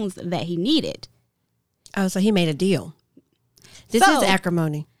loans that he needed. Oh, so he made a deal. This So- is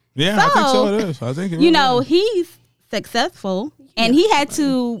acrimony. Yeah, I think so it is. I think it You really know, is. he's successful and he had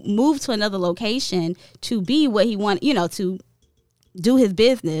to move to another location to be what he wanted, to do his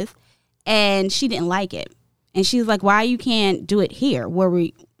business, and she didn't like it. And she was like, why you can't do it here where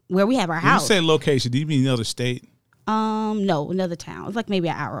we have our When you house? say location, do you mean another state? No, another town. It's like maybe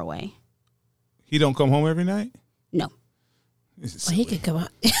an hour away. He don't come home every night? No. This is Well, he silly. could come out.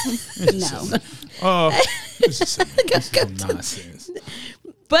 No. This is silly. This is some nonsense.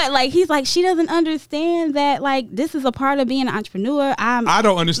 But like he's like, she doesn't understand that like this is a part of being an entrepreneur. I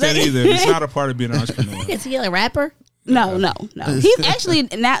don't understand either. It's not a part of being an entrepreneur. Is he a rapper? No. He's actually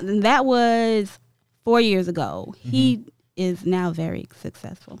that was 4 years ago. He is now very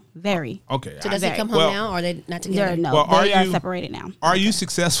successful. Very. Okay. So does he come home now, or are they not together? They are separated now. Are you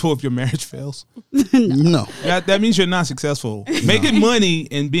successful if your marriage fails? No. That means you're not successful. Making money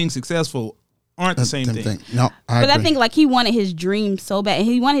and being successful aren't the same thing. No, But agree. I think like he wanted his dream so bad. And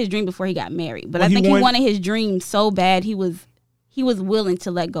he wanted his dream before he got married. But Well, I think he he wanted his dream so bad he was willing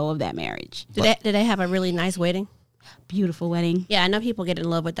to let go of that marriage. Did they have a really nice wedding? Beautiful wedding. Yeah, I know people get in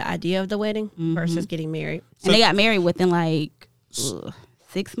love with the idea of the wedding versus getting married. And they got married within like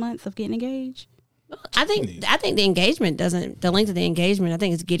 6 months of getting engaged. I think the engagement the length of the engagement, I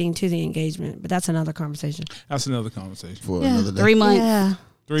think it's getting to the engagement, but that's another conversation. That's another conversation. for another day. 3 months. Yeah.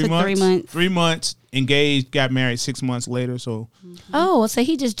 3 Took months. 3 months. 3 months. Engaged. Got married 6 months later. So Oh, well, so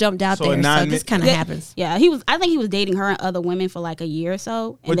he just jumped out So there. So nine this mi- kind of happens. Yeah, I think he was dating her and other women for like a year or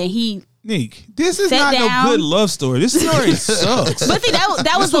so. And then he Nick, this is Sit not down. no good love story. This story sucks. But see,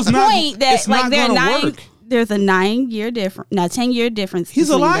 that was was the not- point that it's like not there are gonna work. there's a 9-year difference, 10-year difference. He's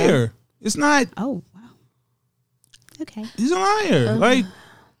a between them. liar. It's not. Oh wow. Okay. He's a liar. Like,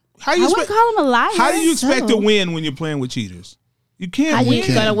 how you I wouldn't expect? call him a liar. How do you expect So- to win when you're playing with cheaters? You can't How win.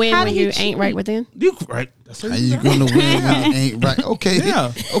 you gonna win How when do you you ain't right cheat? within? You right? That's How you gonna win? You ain't right. Okay.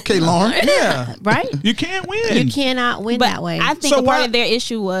 Yeah. Okay, Lauren. Yeah, Right? you can't win. You cannot win But that way. I think So a part why- of their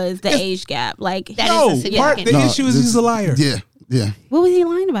issue was the age gap. Like, That no, is a part significant- the No, issue is this- he's a liar. Yeah. Yeah. what was he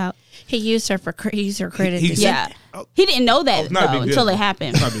lying about? he used her for he used her credit. He to said- Yeah. Oh. He didn't know that Not a though big until deal. it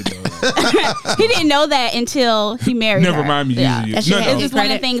happened. Not a big deal. He didn't know that until he married her. Never mind me Yeah. using you. That she No, had no. It's just one of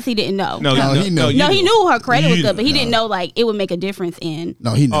the Credit. things he didn't know. No, No, you he know. knew. No, he knew her credit was You good, but he knew. didn't know like it would make a difference in.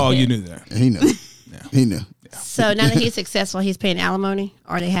 No, he knew. Oh, you knew that. He knew. He knew. So now that he's successful, he's paying alimony,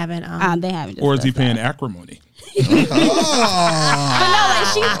 or they haven't. They haven't. Or is he discussed paying that. acrimony? But no, like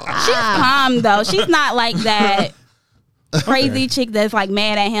she's calm though. She's not like that crazy chick that's like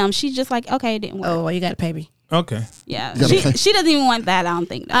mad at him. She's just like, okay, it didn't work. Oh, well, you got to pay me. Okay. Yeah, gotta pay. she doesn't even want that. I don't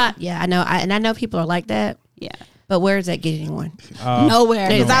think. Though. Yeah, I know. I know people are like that. Yeah, But where is that getting anyone? nowhere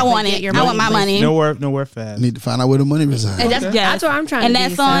because I want Get it. your I want my money, money. Nowhere fast. Need to find out where the money resides. And that's, Yes. that's what I'm trying And to that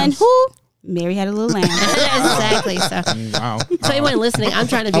be. son, So. who Mary had a little lamb. Exactly. So, Wow. so anyone listening, I'm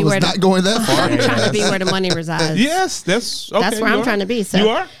trying to I be was where not the, going that far. I'm trying to be where the money resides. Yes, that's okay. That's where you I'm are. trying to be. So You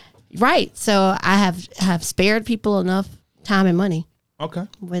are? right. So I have spared people enough time and money Okay.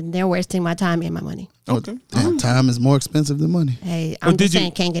 when they're wasting my time and my money. Okay. Damn, time is more expensive than money. Hey, I'm did just you-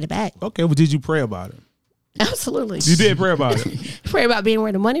 saying, can't get it back. Okay. Well, did you pray about it? Absolutely. You did pray about it. Pray about being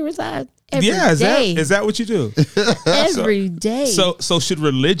where the money resides every day. Yeah. Is that what you do? Every day. So should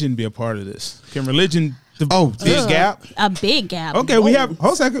religion be a part of this? Can religion? Oh, big gap. A big gap. Okay. We have.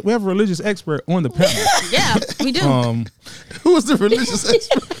 Hold a second. We have a religious expert on the panel. Yeah, we do. Who was the religious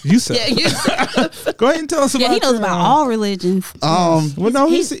expert? You said. Go ahead and tell us about. Yeah, he knows your, about all religions. Well, no,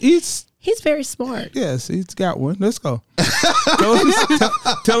 he's He's very smart. yes, he's got one. Let's go.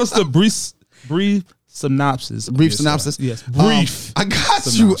 tell us the brief synopsis. of Brief this, synopsis. Yes, brief. I got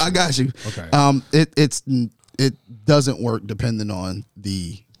synopsis. you. I got you. Okay. It doesn't work depending on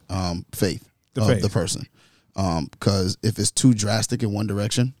the faith The of faith. the person. Because if it's too drastic in one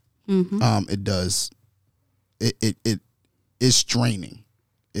direction, it does. It is straining.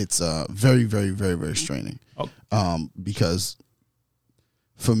 It's very, very, very, very straining. Oh. Because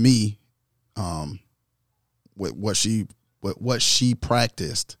for me, with what she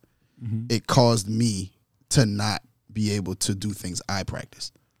practiced, it caused me to not be able to do things I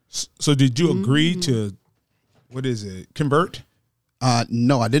practice. So did you agree to what is it? Convert?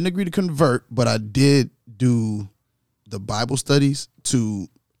 No, I didn't agree to convert, but I did do the Bible studies to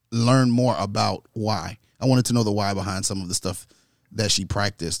learn more about why. I wanted to know the why behind some of the stuff that she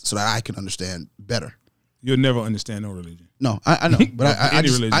practiced so that I can understand better. You'll never understand no religion. No, I know, but I Any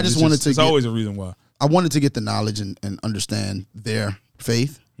just, religion. I just It's wanted to There's get, always a reason why. I wanted to get the knowledge and understand their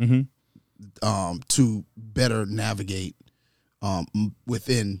faith to better navigate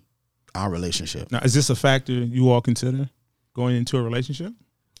within our relationship. Now, is this a factor you all consider going into a relationship?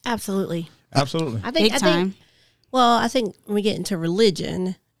 Absolutely. Absolutely. Big time. I think when we get into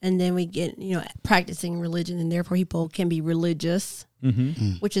religion and then we get, practicing religion and therefore people can be religious,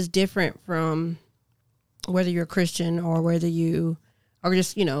 which is different from whether you're a Christian or whether you are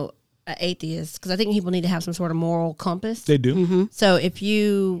just, an atheist. Because I think people need to have some sort of moral compass. They do. So if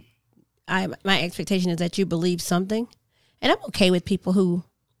my expectation is that you believe something, and I'm okay with people who,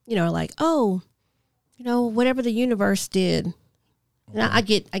 are like, oh, whatever the universe did. And I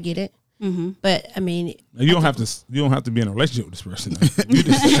get it. But I mean, You don't have to be in a relationship with this person. You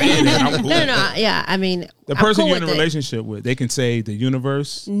just saying it. I'm cool. no. Yeah, I mean, The I'm person cool you're in a with it. relationship with, they can say the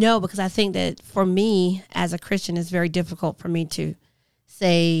universe. No, because I think that for me as a Christian, it's very difficult for me to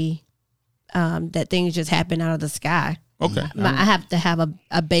say that things just happen out of the sky. Okay. I have to have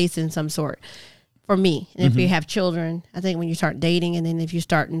a base in some sort for me. And if you have children, I think when you start dating and then if you're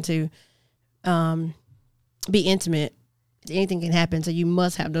starting to be intimate, anything can happen. So you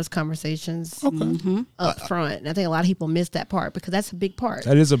must have those conversations up front. And I think a lot of people miss that part because that's a big part.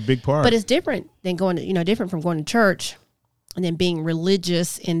 That is a big part. But it's different than going to, different from going to church and then being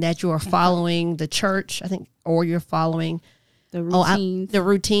religious in that you are following the church, I think, or you're following The routines. the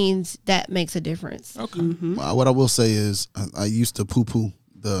routines. That makes a difference. okay. What I will say is I used to poo-poo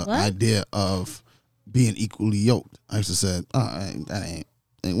the idea of being equally yoked. I used to say, that ain't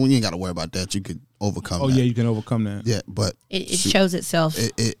when you ain't got to worry about that. You could overcome Oh that. yeah, you can overcome that. Yeah, but It shows itself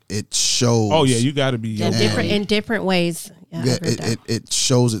it shows. Oh yeah, you got to be. in different ways. Yeah, I Yeah, agree with that. it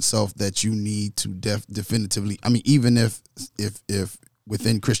shows itself that you need to definitively. I mean, even if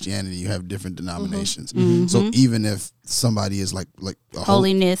within Christianity, you have different denominations. So even if somebody is like a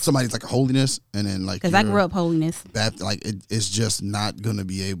Holiness. somebody's like a holiness, and then like Because I grew up holiness. like it's just not going to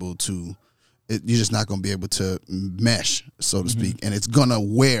be able to. You're just not going to be able to mesh, so to speak, and it's going to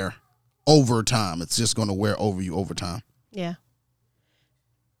wear over time. It's just going to wear over you over time. Yeah.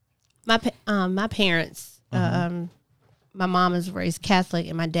 My parents, my mom was raised Catholic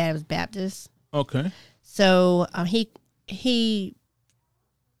and my dad was Baptist. Okay. So he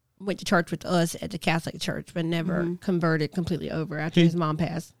went to church with us at the Catholic church, but never converted completely over after his mom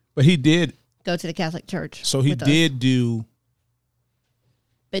passed. But he did. Go to the Catholic church. So he did do.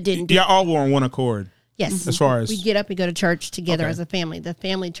 But didn't do. Yeah, all were on one accord. Yes. As far as we get up and go to church together Okay. as a family. The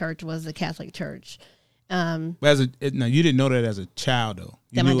family church was the Catholic church. Now you didn't know that as a child though.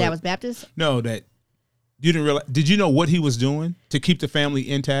 You That my knew dad it- was Baptist? No, that you didn't realize. Did you know what he was doing to keep the family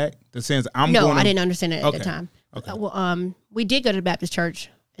intact? The sense I didn't understand it at the Okay. time. Okay. We did go to the Baptist church,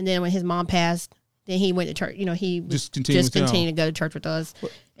 and then when his mom passed, then he went to church. You know, he Just continued with y'all. continued to go to church with us,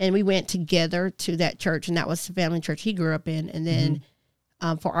 and we went together to that church, and that was the family church he grew up in. And then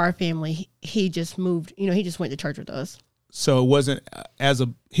for our family, he just moved. You know, he just went to church with us. So it wasn't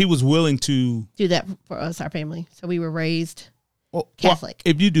he was willing to Do that for us, our family. So we were raised well, Catholic.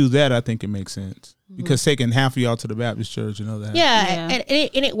 if you do that, I think it makes sense because taking half of y'all to the Baptist church, you know that. Yeah, and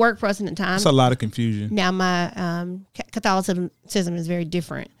it worked for us in the time. It's a lot of confusion. Now my Catholicism is very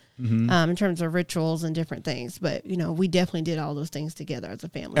different in terms of rituals and different things, but you know we definitely did all those things together as a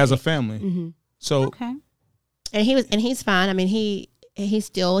family. As a family. So Okay. And he's fine. I mean he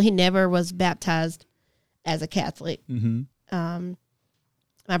never was baptized as a Catholic.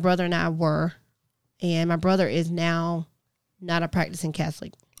 My brother and I were, and my brother is now not a practicing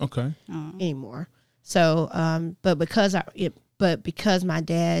Catholic okay. anymore. So, but because my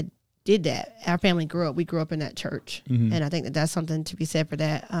dad did that, our family we grew up in that church, and I think that's something to be said for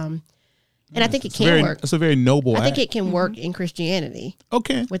that. And I think it can work. It's a very noble I think act. it can work in Christianity.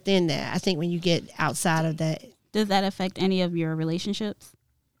 Okay. Within that, I think when you get outside of that, Does that affect any of your relationships?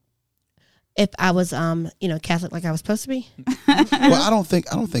 if I was, Catholic like I was supposed to be, Well, I don't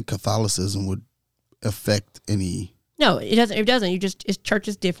think Catholicism would affect any. no, it doesn't. It doesn't. Church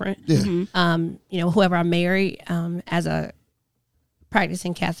is different. Yeah. Whoever I marry, as a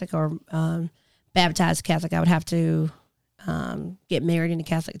practicing Catholic or baptized Catholic, I would have to get married in the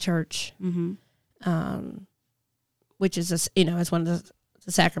Catholic Church, which is it's one of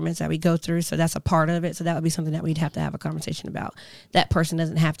the sacraments that we go through. So that's a part of it. So that would be something that we'd have to have a conversation about. That person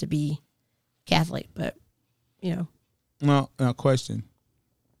doesn't have to be Catholic, but Now, question: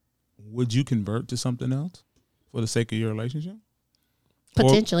 would you convert to something else for the sake of your relationship?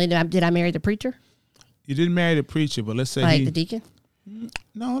 potentially. Did I marry the preacher, You didn't marry the preacher, but let's say like the deacon?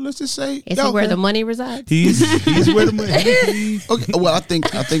 no. Let's just say Is he where the money resides? He's where the money. Okay. Well, I think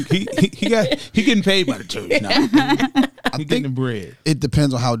he getting paid by the church now. He getting the bread. it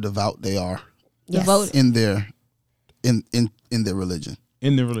depends on how devout they are Yes. Devoted. in their religion.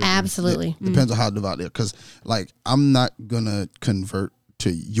 In the religion. Absolutely. Depends on how devout they are. Because like I'm not gonna convert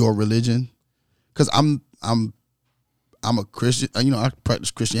to your religion because I'm a Christian. I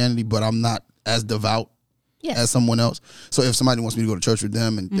practice Christianity, but I'm not as devout Yes. as someone else. So if somebody wants me to go to church with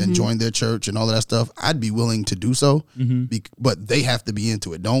them and join their church and all of that stuff, I'd be willing to do so. But they have to be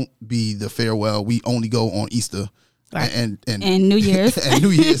into it. Don't be the farewell. We only go on Easter and And New Year's. and New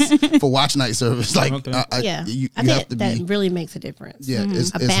Year's for watch night service. Like Okay. you I think have to that be really makes a difference. yeah.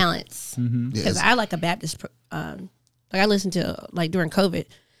 It's, A it's- balance. yeah, Because it's- I like a Baptist. I listen to during COVID,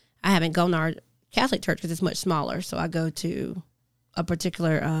 I haven't gone to our Catholic church because it's much smaller. So I go to a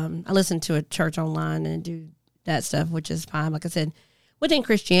particular. I listen to a church online and do that stuff, which is fine. Like I said, within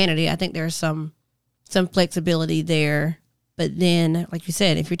Christianity, I think there's some flexibility there. But then, like you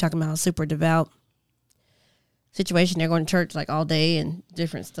said, if you're talking about a super devout situation, they're going to church like all day and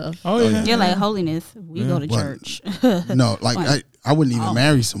different stuff. Oh yeah. You're like holiness. We go to Well, church. no, like I wouldn't even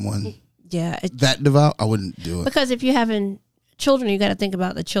marry someone Yeah, that devout. I wouldn't do it. because if you're having children, you got to think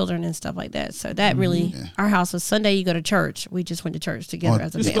about the children and stuff like that. So that really, our house was Sunday. You go to church. We just went to church together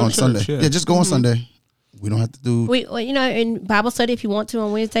as a Just family. go On to Sunday, church, yeah. just go on Sunday. We don't have to do. Well, in Bible study if you want to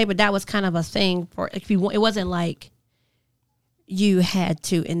on Wednesday, but that was kind of a thing for if you want. It wasn't like you had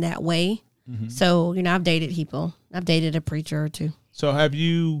to in that way. So I've dated people. I've dated a preacher or two. So have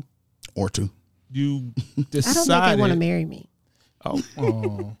you or two. you I don't decided? think they want to marry me.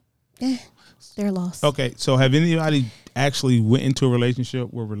 Oh. They're lost. Okay. So have anybody actually went into a relationship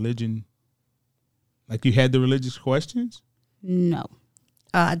where religion, like you had the religious questions? No.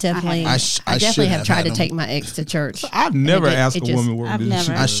 I definitely, I I should definitely have have tried had to them. take my ex to church. I've never it asked a just- woman what I've religion never.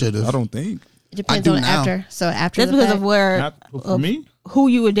 she I was. should've. I don't think. It depends do on now. after. So after That's the because fact, of where Not for me. who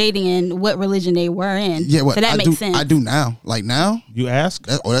you were dating and what religion they were in. Yeah, what so that I makes do, sense. I do now. Like now, You ask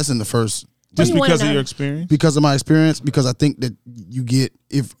that's in the first. just do you wanna because of know? your experience. Because of my experience, because I think that you get,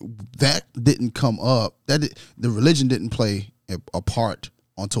 if that didn't come up, the religion didn't play a part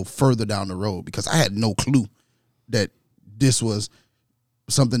until further down the road, because I had no clue that this was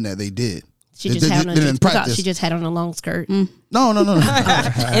something that they did. She They- just they had on didn't practice. she just had on a long skirt. No.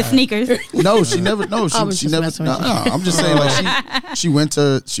 It's sneakers. No, she never. No, I was she just never. messing No, with no, you. I'm just saying, like she went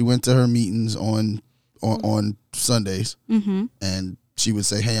to her meetings on Sundays, and she would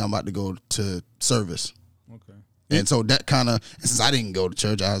say, "Hey, I'm about to go to service." Okay. And so that kind of, since I didn't go to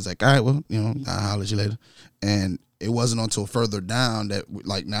church, I was like, all right, well, I'll holler at you later. And it wasn't until further down that,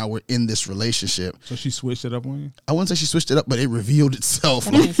 like, now we're in this relationship. So she switched it up on you. I wouldn't say she switched it up, but it revealed itself.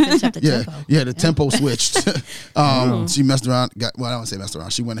 That means switch up the Yeah, tempo. yeah, the tempo switched. She messed around. I don't want to say messed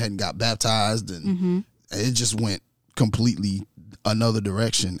around. She went ahead and got baptized, and it just went completely another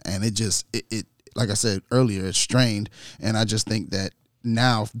direction. And it just, it like I said earlier, it's strained. And I just think that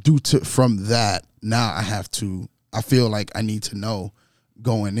now, from that, now I feel like I need to know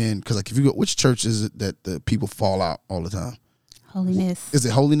going in, because like if you go, which church is it that the people fall out all the time? Holiness. Is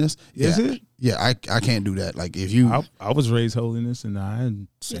it Holiness? Is Yeah. it? Yeah, I can't do that. Like if you, I was raised holiness, and I ain't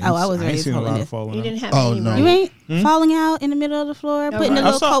I was ain't raised seen a lot of holiness. falling You out. didn't have Oh, any no. You running. ain't falling out in the middle of the floor, putting a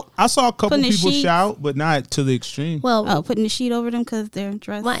right. little I saw a couple putting the people sheets. shout, but not to the extreme. Well, putting the sheet over them because they're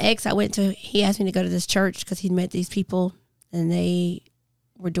dressed. my ex, he asked me to go to this church because he met these people and they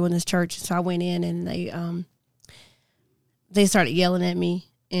were doing this church. So I went in and they started yelling at me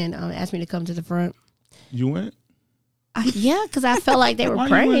and asked me to come to the front. You went? Yeah, because I felt like they were Why you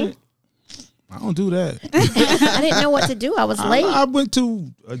praying. went? I don't do that. I didn't know what to do. I was late. I went to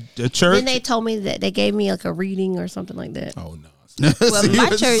a church. Then they told me that they gave me like a reading or something like that. Oh no. Well, my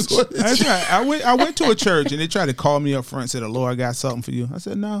church- That's right. I went to a church and they tried to call me up front and said, "Oh, Lord, I got something for you." I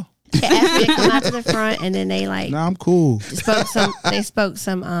said, "No, They asked me to come out to the front, and then they no, I'm cool. spoke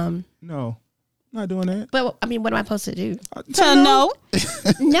some. No, not doing that." But I mean, what am I supposed to do? So no.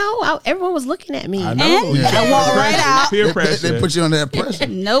 No, everyone was looking at me. I know. And I walk right out. Peer pressure. they put you under that pressure.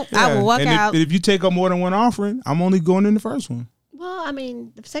 Nope. I will walk and out. If you take up more than one offering, I'm only going in the first one. Well, I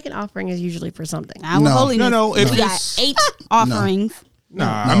mean, the second offering is usually for something. I will No. holiness. No, if we got it's- 8 offerings.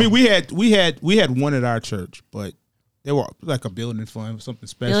 Nah, I mean we had one at our church, but they were like a building fund, something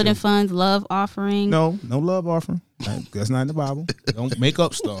special. Building funds, love offering. No love offering. That's not in the Bible. Don't make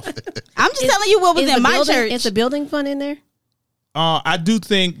up stuff. I'm just telling you what was in my church. Is the building fund in there? I do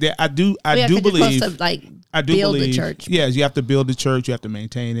think that I do Yeah, 'cause you're believe. supposed to, like, I do build the believe, church. Yes, you have to build the church. You have to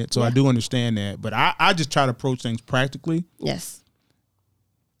maintain it. So I do understand that. But I just try to approach things practically. Yes.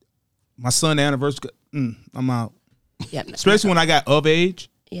 My son's anniversary, I'm out. Yep. Especially when I got of age.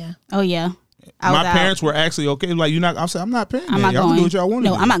 Yeah. Oh yeah. I was My out. parents were actually okay. Like, you're not, I said, I'm not paying I'm that. not Y'all going. can do what y'all want to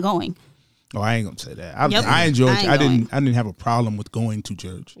No, do. I'm not going. Oh, I ain't going to say that. Yep. I enjoyed I ain't I going. didn't have a problem with going to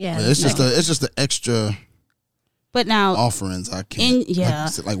church. Yeah. It's just the extra But now, offerings. I can't. yeah.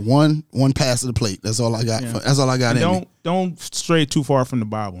 like one pass of the plate. That's all I got. Yeah. That's all I got in me. Don't stray too far from the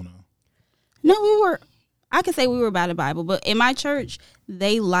Bible now. no, I could say we were about the Bible, but in my church,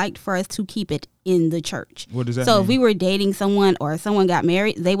 they liked for us to keep it in the church. What does that So mean? if we were dating someone or someone got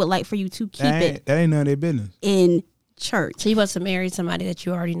married, they would like for you to keep it That ain't none of their business. in church. So you supposed to marry somebody that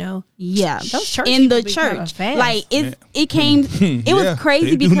you already know? Yeah, Those church in the people be kinda church, fast. like it came. It was Yeah, crazy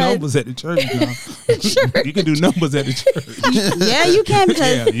they do because numbers at the church now. You can do numbers at the church. yeah, you can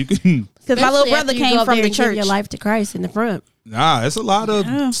Yeah, because you can. my little Especially brother after you came go up from there the and give church. your life to Christ in the front. Nah, it's a lot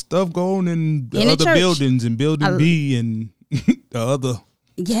of stuff going in the In the other church. buildings and building B and the other.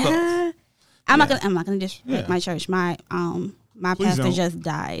 Yeah, I'm not gonna disrespect Yeah. my church. My my Please pastor don't. just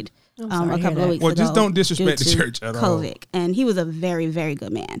died I'm a sorry to hear couple of that. weeks Well, ago. just don't disrespect due the to church at all. COVID, and he was a very very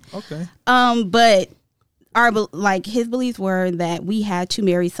good man. Okay. But his beliefs were that we had to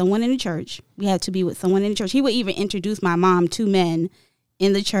marry someone in the church. We had to be with someone in the church. He would even introduce my mom to men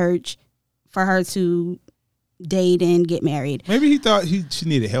in the church for her to date and get married. Maybe he thought she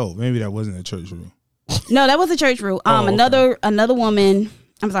needed help. Maybe that wasn't a church rule. No, that was a church rule. Oh, okay.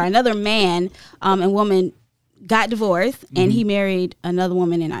 Another man and woman got divorced, and he married another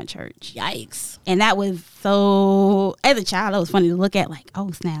woman in our church. Yikes. And that was so, as a child, it was funny to look at, like,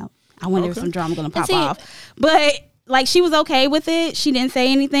 oh snap, I wonder if Okay. some drama gonna pop see- off. But like, she was okay with it. She didn't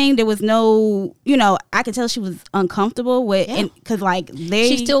say anything. There was no, I could tell she was uncomfortable with, Yeah. and because like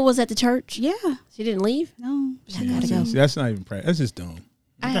She still was at the church? yeah, She didn't leave? no, I gotta go. See, that's not even practice. That's just dumb.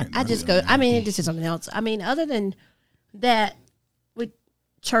 I just go. I mean, this is something else. I mean, other than that, with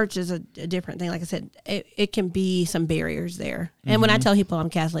church is a different thing. Like I said, it can be some barriers there. And when I tell people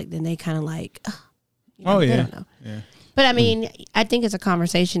I'm Catholic, then they kind of like, Oh they yeah. don't know. Yeah. But I mean, I think it's a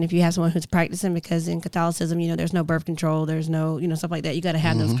conversation if you have someone who's practicing, because in Catholicism, there's no birth control, there's no, stuff like that. You got to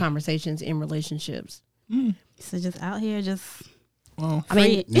have those conversations in relationships. So just out here, just Well, I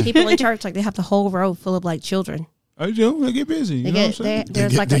mean, people in church, like, they have the whole row full of like children. they get busy. You know what I'm saying?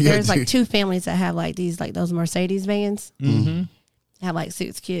 There's like two families that have like these, like those Mercedes vans. Mm-hmm. Have like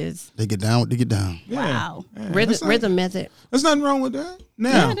 6 kids. They get down what they get down. Yeah. wow. Yeah, Rhythm method. There's nothing wrong with that.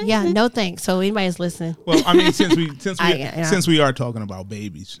 Now, Yeah, no thanks. So anybody's listening. well, I mean, since we are talking about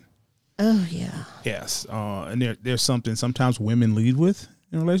babies, Oh yeah. yes, and there's something sometimes women lead with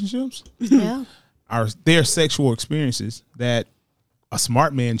in relationships. Yeah. Their sexual experiences that a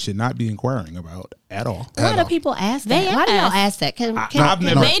smart man should not be inquiring about at all. Why do people ask that? Why do y'all ask that? I've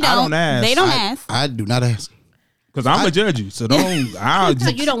never. They don't. I don't ask. They don't ask. I do not ask. Because I'm gonna judge you. So don't. So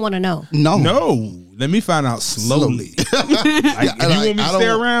you don't want to know. No. No, let me find out slowly. Like, if you want me to stay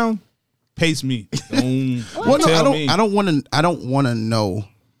around, pace me. Don't Well, no, tell me. I don't want to know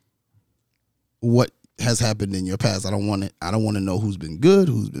what has happened in your past. I don't want to know who's been good,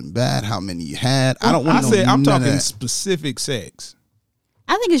 who's been bad, how many you had. I don't want to know. I'm none of talking that. specific sex.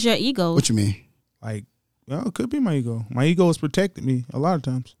 I think it's your ego. What you mean? Like, well, it could be my ego. My ego has protected me a lot of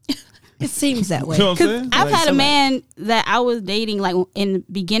times. It seems that way. You know what I'm saying? I've Like, had a man that I was dating, like in the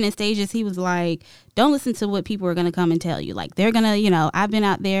beginning stages. He was like, "Don't listen to what people are gonna come and tell you. Like they're gonna, I've been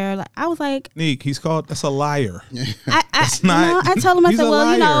out there." Like I was like, Neek, that's a liar. I not- I told him, I he's said, a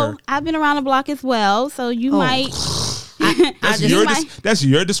 "Well, liar. I've been around the block as well, so you might." That's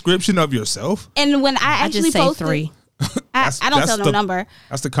your description of yourself. And when I I actually just say posted, 3. I don't That's tell no the- number.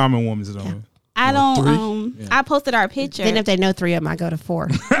 That's the common woman's zone. I don't. I posted our picture. Then if they know 3 of them, I go to 4.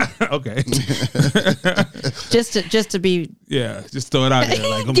 Okay. just to be. Yeah, just throw it out there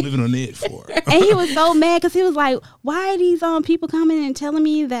like I'm living on it for. And he was so mad because he was like, "Why are these people coming and telling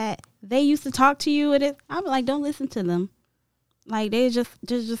me that they used to talk to you?" And I'm like, "Don't listen to them. Like they're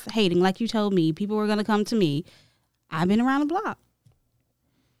just hating. Like you told me, people were gonna come to me. I've been around the block.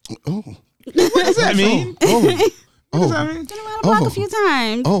 Oh. What does that mean? What does that mean? Been around the block a few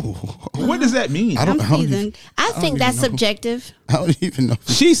times. Oh. What does that mean? I'm don't even- seasoned. I think that's subjective. I don't even know.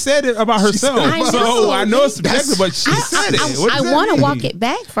 She said it about herself, I know. so I know it's subjective, but she said it. What I does that want to mean? walk it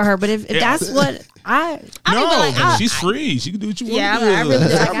back for her, but if that's what I No, like, but she's free. She can do what you want Yeah, to do. I really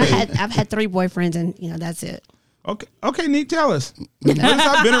do. like, I've had 3 boyfriends, and that's it. Okay, Nick, tell us. What does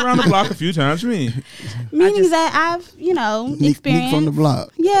I've been around the block a few times mean? Meaning that I've Nick experienced from the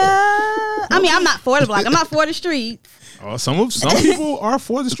block. Yeah, I mean, I'm not for the block. I'm not for the streets. Oh, some people are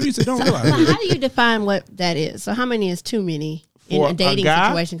for the streets. They don't So realize how it. do you define what that is? So how many is too many in For a a dating guy?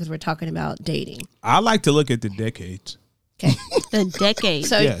 situation? Because we're talking about dating. I like to look at the decades. Okay. The decade.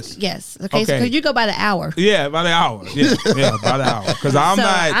 So Yes. Okay. So Okay. you go by the hour. Yeah, by the hour. Yeah, by the hour. Because I'm so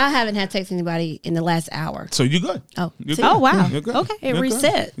not. I haven't had sex with anybody in the last hour. So you good? Oh, You're see? good. Oh, wow. You're good. Okay. It You're good.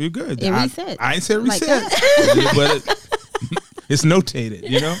 reset. You're good. It I resets. I ain't said Like reset, but it's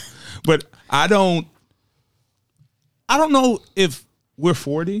notated. But I don't know if we're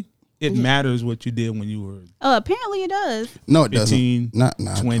 40. It matters what you did when you were Oh, apparently it does. No, it 15, doesn't.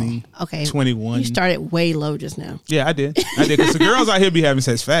 Not 20, Okay. 21. You started way low just now. Yeah, I did. Because the girls out here be having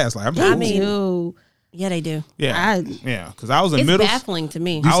sex fast. Like I'm I mean, Ew. Yeah, they do. yeah, Because I was in It's middle. baffling to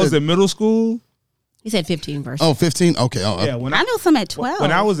me. I was in middle school. He said 15 versus. Oh, 15? Okay. Oh, Yeah, when I know some at 12.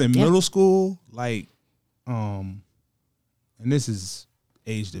 when I was in Yeah. middle school, like, and this is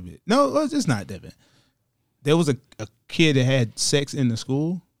aged a bit. No, it's not that bad. There was a kid that had sex in the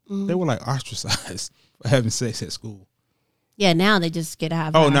school. They were like ostracized for having sex at school. Yeah, now they just get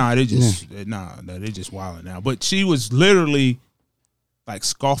out. Oh no, they just they just wilding now. But she was literally like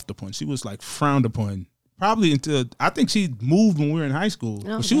scoffed upon. She was like frowned upon. Probably until I think she moved when we were in high school.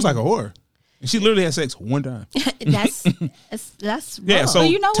 Oh, But she was like a whore, and she literally had sex one time. that's Yeah, rough. so But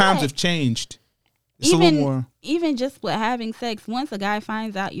you know times what? have changed. It's a little more. Even just with having sex, once a guy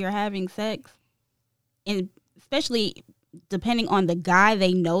finds out you're having sex, and especially depending on the guy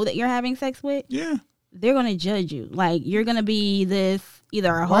they know that you're having sex with, Yeah. they're gonna judge you. Like you're gonna be this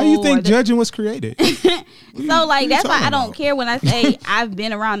either a Why hoe do you think or this. judging was created? So like that's why I talking don't about? care when I say I've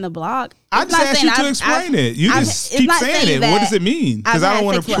been around the block. I It's just not asked saying you to I've- explain I've- it. You I've- just it's keep not saying it. that What does it mean? Because I've I don't had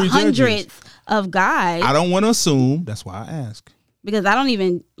want sex to with prejudge you. hundreds of guys I don't want to assume. That's why I ask. because I don't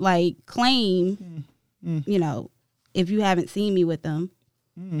even like claim, if you haven't seen me with them.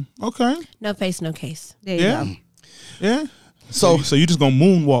 Okay. No face, no case. There you Yeah. go. Yeah. So, So you just gonna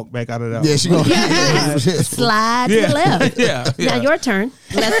moonwalk back out of that? yeah, she going to. Slide to the left. yeah. Now your turn.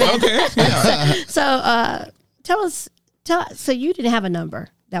 Okay. Yeah. So tell us. So you didn't have a number.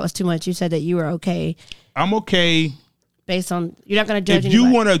 That was too much. You said that you were okay I'm okay. based on you're not going to judge If you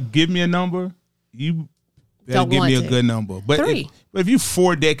anybody. want to give me a number, you don't give want me a to. good number. But 3. if you're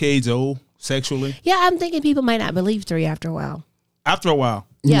 4 decades old sexually, Yeah, I'm thinking people might not believe 3 after a while. after a while,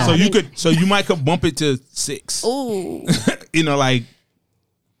 Yeah, So I you mean- you might could bump it to 6. Ooh. You know, like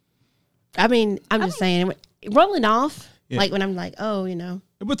I mean, I'm just saying, rolling off, Yeah. like when I'm like, oh, you know,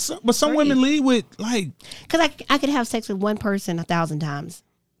 but some women lead with like because I could have sex with one person 1,000 times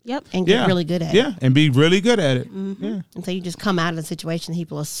Yep. and get really good at it. Yeah, and be really good at it. Yeah. And so you just come out of the situation,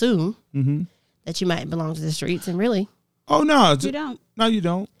 people assume that you might belong to the streets, and really, Oh no, You don't. No, you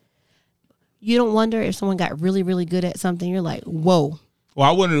don't. you don't wonder if someone got really, really good at something. You're like, whoa. Well,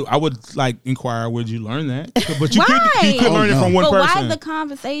 I would like inquire where'd you learn that? But you Why? could learn it from one But person. why the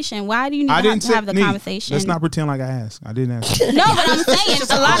conversation? Why do you need I to didn't have the Nick, conversation? Let's not pretend like I asked. I didn't ask. No, but I'm saying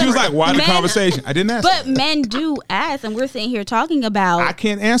a lot She of was like, "Why the men- conversation?" I didn't ask. But men do ask, and we're sitting here talking about. I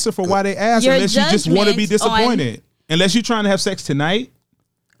can't answer for why they ask Your unless you just want to be judgment on- disappointed. Unless you're trying to have sex tonight,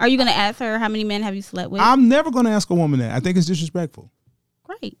 Are you going to ask her how many men have you slept with? I'm never going to ask a woman that. I think it's disrespectful.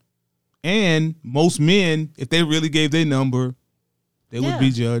 Great. And most men, if they really gave their number, they would be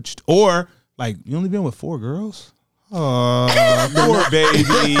judged. Or like, you only been with 4 girls? Oh, poor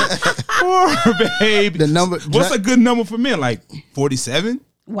baby, poor baby. The number. What's a good number for men? Like 47?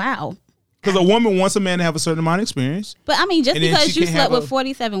 Wow. Because a woman wants a man to have a certain amount of experience. But I mean, just And then because she you can slept have with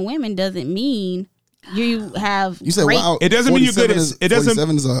 47 women doesn't mean you have. You said, great- wow. It doesn't mean you're good 47 at- it doesn't-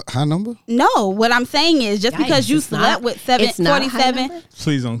 47 is a high number? No, what I'm saying is just Yikes, because you it's slept not- with it's not a high 47, number?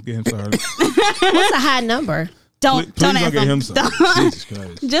 Please don't get him started. What's a high number? Please don't ask get him them. started. Jesus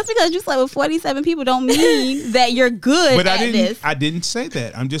Christ. Just because you slept with 47 people don't mean that you're good But at this. I didn't say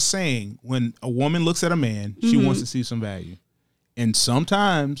that. I'm just saying when a woman looks at a man, she Mm-hmm. wants to see some value. And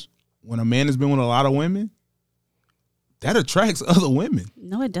sometimes when a man has been with a lot of women, that attracts other women.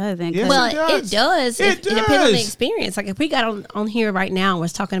 No, it doesn't. Yes, 'cause- Well, it does. it does. It It depends on the does. experience. Like if we got on here right now and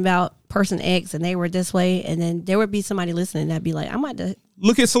was talking about person X and they were this way, and then there would be somebody listening that'd be like, I might have to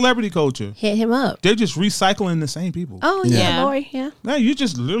Look at celebrity culture. hit him up. They're just recycling the same people. Oh Yeah. yeah, Lori, yeah. No, you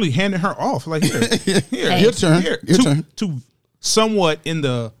just literally handing her off. Like, here, here, Hey. Your turn. here. Your turn. To somewhat in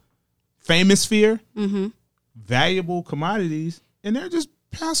the famous sphere, Mm-hmm. valuable commodities, and they're just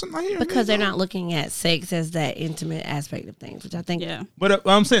passing like here. Because there they're you go. not looking at sex as that intimate aspect of things, which I think Yeah. But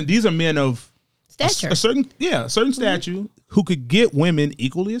I'm saying these are men of stature. a certain stature who could get women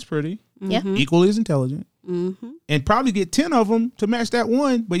equally as pretty, Yeah. equally as intelligent, Mm-hmm. and probably get 10 of them to match that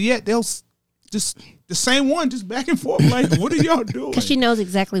one. But yet they'll just the same one, just back and forth. Like, what are y'all doing? Because she knows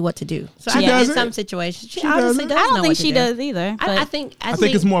exactly what to do. So She I think does in it. some situations, she She obviously does it. does I know don't think what she to do. does either. But I think I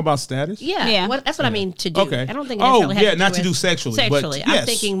think it's more about status. Yeah. Yeah. That's what I mean to do. Okay. I don't think it Oh, necessarily has yeah, to not do to do with sexually, but Sexually. I'm yes.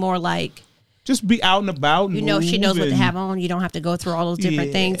 thinking more like, Just be out and about. And you know, she knows what to move, have on. You don't have to go through all those different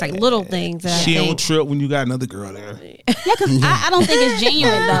Yeah. things, like little things that She I don't think. trip when you got another girl there. I don't think it's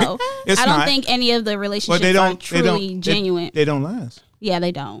genuine though. It's I don't not. think any of the But relationships they are don't. truly genuine. They don't last. Yeah,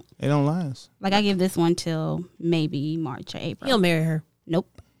 they don't. They don't last. Like I give this one till maybe March or April. He'll marry her. Nope.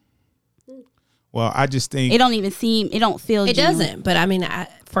 Well, I just think It don't even seem. It don't feel. It genuine. doesn't. But I mean,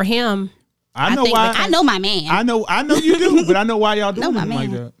 for him, I know think why. I know my man. I know you do, but I know why y'all doing my him like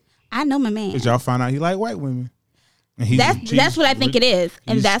man. that. I know my man. Because y'all find out he like white women. And he's, That's what I think it is,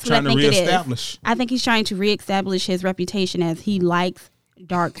 and he's that's what I trying to think it is. reestablish. I think he's trying to reestablish his reputation as he likes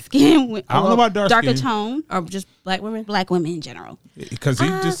dark skin. I don't know about dark darker skin. tone, or just black women. black women in general. Because he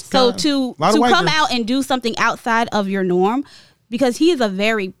just So kinda- to a lot of white come girls. out and do something outside of your norm, because he is a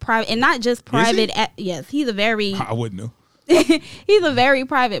very private, and not just private. Yes, he's a very I wouldn't know. he's a very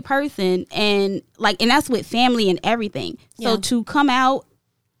private person, and that's with family and everything. So Yeah. to come out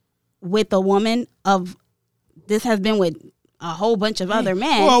with a woman of this has been with a whole bunch of other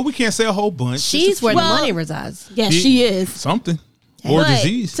men. Well, we can't say a whole bunch. She's Just a where few. the Well- money resides. yes, she- she is. something or But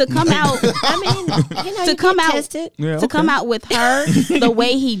disease. to come out. I mean, you know, To you come get out- tested. Yeah, to come okay. out with her the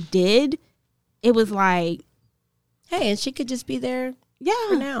way he did, it was like, Hey, and she could just be there for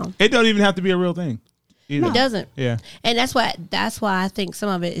yeah, now. It don't even have to be a real thing. either. It doesn't. Yeah. And that's why I think some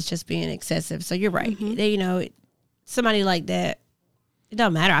of it is just being excessive. So you're right. Mm-hmm. They, you know, somebody like that, it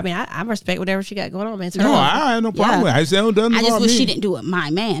don't matter. I mean, I respect whatever she got going on, man. It's her No, husband. I have no problem Yeah. with it. I just don't doesn't I just bother wish me. she didn't do it my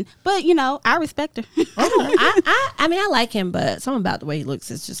man. But I respect her. I mean, I like him, but something about the way he looks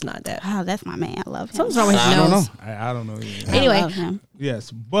is just not that. Oh, that's my man. I love him. Something's wrong with his I don't nose. know. I don't know. Either. Anyway. I love him.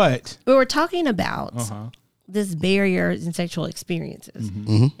 Yes, but We were talking about uh-huh. this barrier in sexual experiences.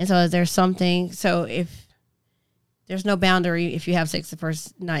 Mm-hmm. And so is there something, so if there's no boundary, if you have sex the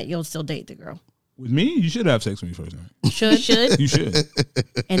first night, you'll still date the girl. with me, you should have sex with me first night. Should. You should.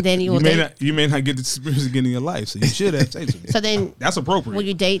 And then you you will may date. not get the experience again in your life, so you should have sex with me. So then That's appropriate. will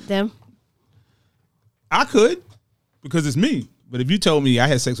you date them? I could because it's me. But if you told me I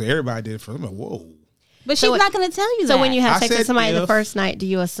had sex with everybody, I did it first, I'm like, whoa. But she's not going to tell you that. So when you have I sex with said somebody the if. first night, do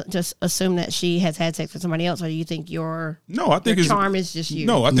you just assume that she has had sex with somebody else, or do you think No, I think your it's charm is just you?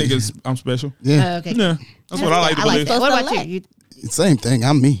 No, I think it's I'm special. Yeah. Okay. Yeah, that's what I like to believe. that. What about you? Same thing.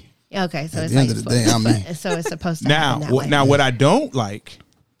 I'm me. Okay, so At it's the end like of the day, I'm me. so it's supposed to happen that way. Now, what I don't like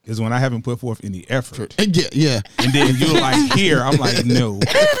is when I haven't put forth any effort, Yeah. and then you're like, "Here," I'm like, "No,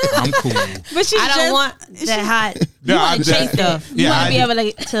 I'm cool." But she I don't want that hot. You want to chase stuff. stuff. You want to be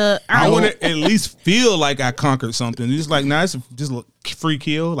able to I earn want it. to at least feel like I conquered something. It's like, nah, it's just a free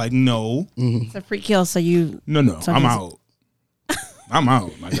kill. Like, no, It's a free kill, so you. no, So I'm he's- out. I'm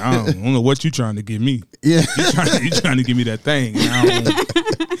out. Like, I don't know what you trying to give me. Yeah. You trying to give me that thing. And I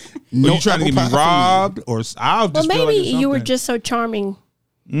don't- No you trying to get me apple pie for robbed, or I'll just Well, feel like maybe it's you were something. just so charming.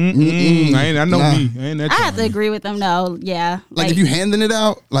 I know Nah. me. I ain't that I have to charming. agree with them. No, yeah. Like if you handing it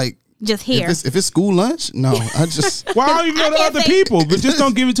out, like just here. if it's school lunch, no, I just Well, I don't even know the can't other say- people, but just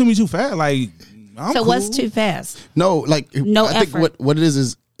don't give it to me too fast. Like, I'm So cool. what's too fast? no, like No I think effort. what it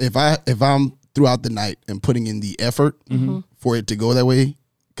is if I'm throughout the night and putting in the effort for it to go that way,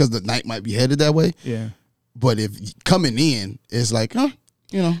 because the night might be headed that way. Yeah. But if coming in, it's like, you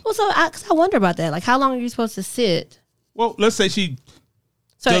know, Well, so cause I wonder about that. Like, how long are you supposed to sit? Well, let's say she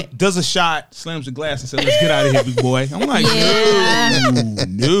So does a shot, slams the glass, and says, "Let's get out of here, big boy." I'm like, Yeah.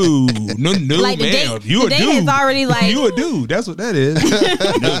 no, Like the ma'am. date- You the a date dude. is already like- you a dude. That's what that is.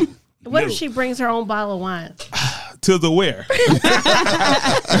 No. what No. if she brings her own bottle of wine? To the where?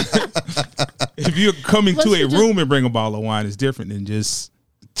 If you're coming to a room and bring a bottle of wine, it's different than just.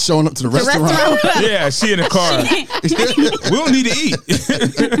 showing up to the The restaurant. Yeah, she in the car. We don't need to eat.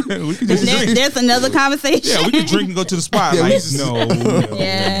 We can just drink. There's another conversation. Yeah, we can drink and go to the spot. Yeah, we like, just- no.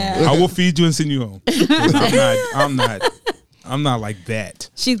 Yeah. I will feed you and send you home. I'm not like that.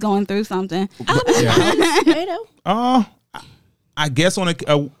 She's going through something. You know. I guess on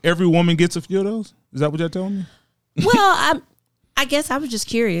every woman gets a few of those. Is that what you're telling me? Well, I guess I was just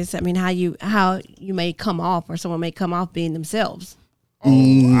curious. I mean, how you may come off, or someone may come off being themselves.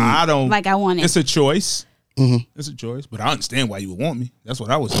 I don't. Like I want it. It's a choice. It's a choice, but I understand why you would want me. That's what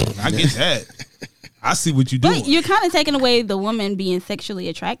I was saying. I get that. I see what you're doing. But you're kind of taking away the woman being sexually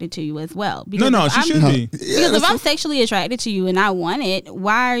attracted to you as well. No, if she I'm- should be. Because if I'm sexually attracted to you and I want it,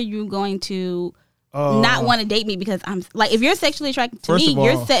 why are you going to not want to date me? Because I'm like, if you're sexually attracted to First me, of all-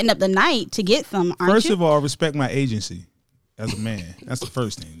 you're setting up the night to get some, aren't First you? of all, respect my agency as a man. That's the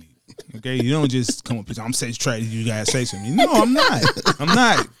first thing you need. Okay, you don't just come up and say, I'm sex attracted. You gotta say something. No, I'm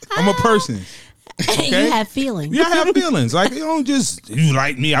not. I'm a person. Okay? You have feelings. Yeah, I have feelings. Like, you don't just, you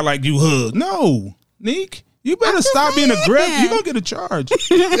like me, I like you, hug. No, Neek, you better stop being saying. aggressive. You're going to get a charge.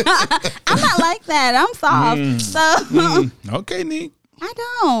 I'm not like that. I'm soft. So Okay, Neek. I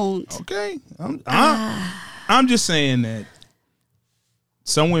don't. Okay. I'm just saying that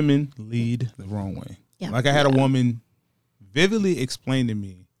some women lead the wrong way. Yeah. Like I had a woman vividly explain to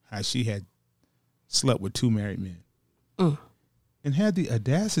me how she had slept with 2 married men and had the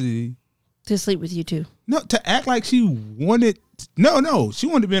audacity To sleep with you too. to act like she wanted. No, she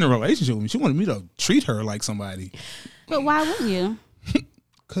wanted to be in a relationship with me. She wanted me to treat her like somebody. But why wouldn't you?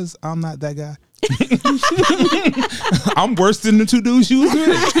 Because I'm not that guy. I'm worse than the 2 dudes she was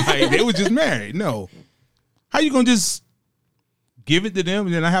with. Like, they were just married. No. How you going to just give it to them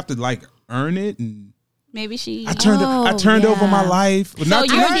and then I have to like earn it? And Maybe she. I turned over my yeah. life. But so not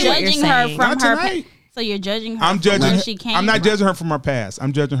you're tonight. judging her saying. from Not her. tonight. So you're judging her. I'm from judging where her. she came I'm not from. judging her from her past.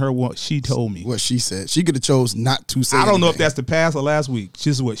 I'm judging her what she told me. what she said. She could have chose not to say. I don't know if anything. that's the past or last week. It's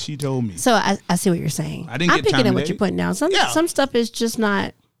just what she told me. So I see what you're saying. I didn't I'm get picking time up to what date. you're putting down. Some Yeah. stuff is just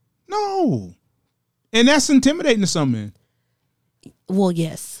not. No. And that's intimidating to some men. Well,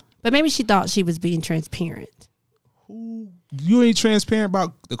 yes, but maybe she thought she was being transparent, You ain't transparent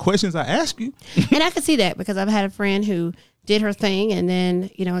about the questions I ask you. and I could see that because I've had a friend who did her thing, and then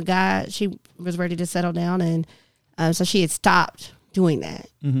a guy, she was ready to settle down, and so she had stopped doing that,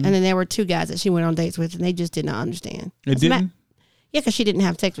 and then there were 2 guys that she went on dates with, and they just did not understand. It didn't? Yeah, because she didn't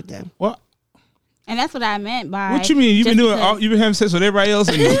have sex with them. Well, And that's what I meant by. what you mean? You've just been doing because- you've been having sex with everybody else?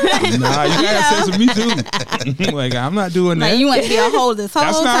 And, nah, you gotta have sex with me too. Like, I'm not doing that. Like you want to be a whole this whole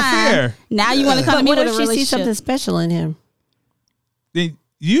That's not time. fair. Now you want to come But to me what with a if she sees relationship. something special in him? Then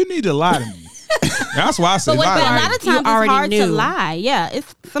you need to lie to me. That's why I said But lie a to me. lot of You times it's already hard to knew. lie. Yeah,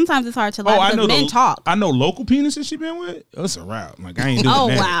 sometimes it's hard to lie Oh, I because know men talk. I know local penises she been with. It's a route. Like, I ain't doing Oh,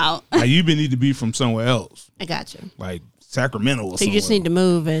 that. wow. Like, you been need to be from somewhere else, I got you. like Sacramento or So you just somewhere. need to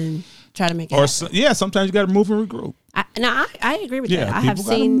move and try to make it. Or happen. sometimes you got to move and regroup. I agree with Yeah, that. people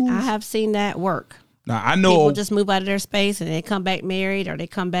gotta move. I have seen that work. Now I know People just move out of their space and they come back married or they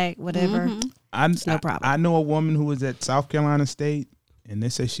come back whatever. no problem. I know a woman who was at South Carolina State, and they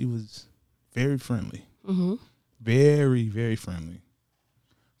say she was very friendly. Very, very friendly.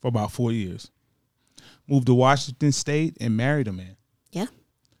 For about 4 years. Moved to Washington State and married a man. Yeah.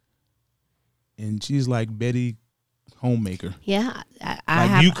 And she's like Betty Homemaker. Yeah. I Like,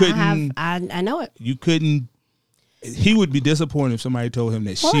 have, you couldn't- I know it. You couldn't. He would be disappointed if somebody told him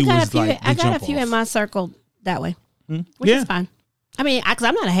that Well, she I got was a few. like the I got a jump few off. in my circle that way, which Yeah. is fine. I mean, because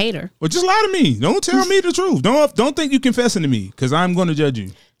I'm not a hater, Well, just lie to me. Don't tell me the truth. Don't think you confessing to me because I'm going to judge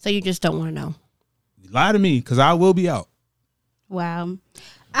you. so you just don't want to know. Lie to me because I will be out. Wow.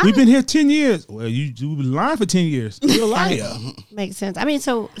 We've been here 10 years. Well, you've been lying for 10 years. You're a liar. Makes sense. I mean,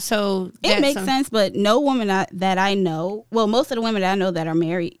 so It that's makes sense, but no woman that I know, well, most of the women that I know that are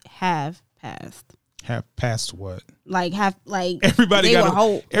married have passed. Have passed what? Everybody they got were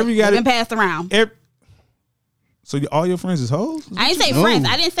whole. every They've got been passed around. So all your friends is hoes? I didn't say friends.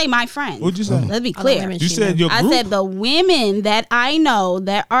 I didn't say my friends. What'd you say? Let's be All the clear. women You she said knew. your I group? said the women that I know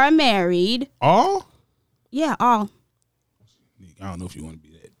that are married. All? Yeah, all. I don't know if you want to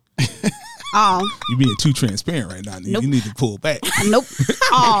be that. All. You're being too transparent right now. Nope. You need to pull back. Nope.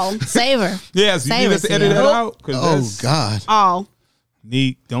 All. savor. Yes, you Save need us us, to edit yeah. that Nope. out. 'Cause Oh that's God, All.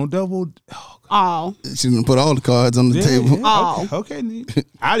 Neat. Don't double. Oh, All. she's gonna put all the cards on the yeah, table. yeah. All. Okay, Neat.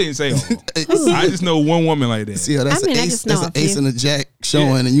 I didn't say all. I just know one woman like that. See how that's I mean, an I ace. just know That's an a ace few. and a jack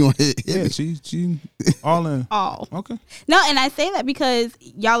showing, and you want to hit Yeah, it. she all in. All. Okay. No, and I say that because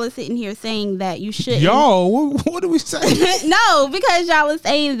y'all are sitting here saying that you shouldn't. Y'all, what do we say? No, because y'all are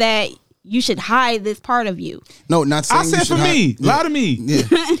saying that you should hide this part of you. No, not saying I said you should for me. Yeah. Lie to me. Yeah.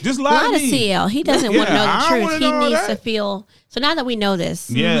 Just A lie lot to of me. CL. He doesn't want to know Yeah, I the don't truth. wanna He know all needs that. to feel. So now that we know this,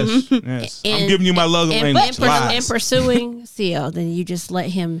 Yes, yes. I'm And- giving you my love and, language. and Lies. pursuing CL, then you just let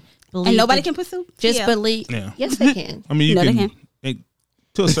him believe. And nobody that- can pursue. just Yeah. believe. Yeah. Yes, they can. I mean, you No, they can. can't.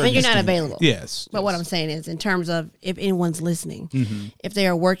 To a certain When you're not extent. available. Yes. But what yes. I'm saying is, in terms of if anyone's listening, Mm-hmm. if they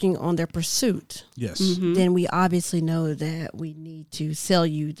are working on their pursuit, Yes. then we obviously know that we need to sell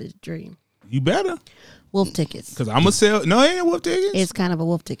you the dream. You better. Wolf tickets. Because I'm going to sell. No, it ain't wolf tickets. It's kind of a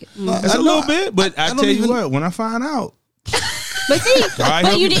wolf ticket. It's a little bit. But I don't tell you even- what, when I find out. But see, God but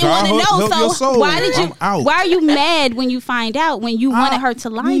help you you- didn't God want to help your know. So soul. why did you? I'm out. Why are you mad when you find out when you wanted her to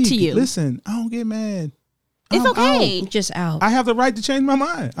lie Nick, to you? Listen, I don't get mad. It's I'm okay. Just out. I have the right to change my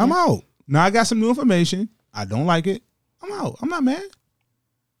mind. I'm out. Now I got some new information. I don't like it. I'm out. I'm not mad.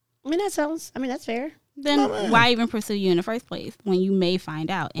 I mean, that's fair. Then No, man. why even pursue you in the first place when you may find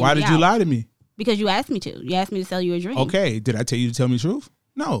out? and Why be did you out? lie to me? Because you asked me to. You asked me to sell you a dream. Okay. Did I tell you to tell me the truth?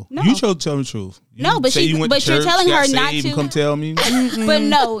 No. No. You chose to tell me the truth. You No, but say she- you went but to you're church, telling got her not saved, and to- come tell me. But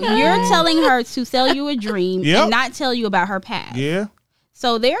no, you're telling her to sell you a dream Yep. and not tell you about her past. Yeah.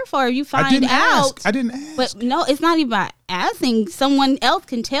 So therefore, if you I find didn't out, ask. I didn't ask. but no, it's not even about asking. Someone else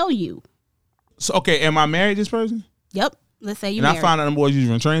can tell you. So, okay, am I married to this person? Yep. Let's say you And married. I found out them boys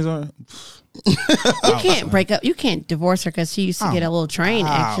using trains on her? You can't break up. You can't divorce her because she used to get a little train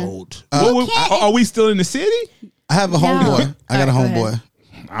action. Out. Are we still in the city? I have a homeboy. I got a All right, go homeboy.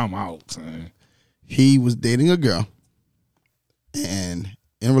 I'm out, son. He was dating a girl and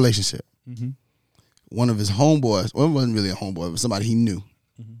in a relationship. One of his homeboys, well, it wasn't really a homeboy, it was somebody he knew,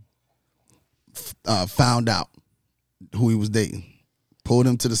 found out who he was dating, pulled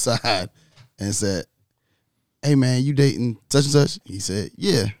him to the side and said, "Hey man, you dating such and such?" He said,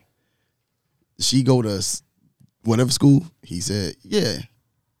 "Yeah." She go to whatever school? He said, "Yeah."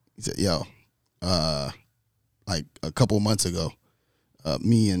 He said, "Yo, like a couple of months ago,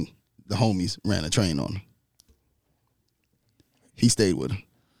 me and the homies ran a train on him. He stayed with him."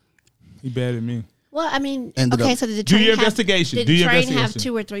 He bad at me. Well, I mean, Ended okay. up- So did the Do train your have, investigation. Did Do the your train have investigation.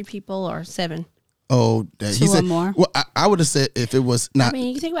 2 or 3 people or 7? Oh, that, Two he or said more. Well, I would have said if it was not. I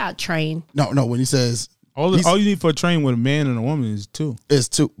mean, you think about train. No. When he says All you need for a train with a man and a woman is 2. it's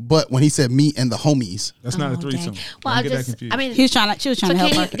two, but when he said me and the homies, That's not a Oh, threesome. dang. Well, Don't I get that just, confused. I mean, She was trying to so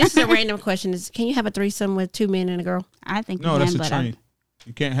help can her. you, this is a random question. Is can you have a threesome with 2 men and a girl? I think no, you that's can, a but train.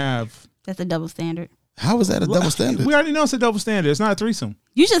 You can't have. that's a double standard. how is that a double standard? We already know it's a double standard. It's not a threesome.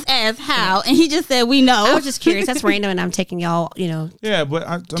 You just asked how, and he just said we know. I was just curious. That's random, and I'm taking y'all. Yeah, but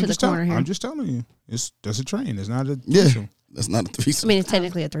I'm the just corner telling. here. I'm just telling you. That's a train. It's not a Yeah, threesome. that's not a I threesome. mean, it's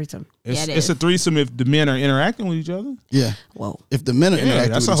technically a threesome. It's, Yeah, it it's a is. threesome if the men are interacting with each other. Yeah, Whoa. if the men are Yeah,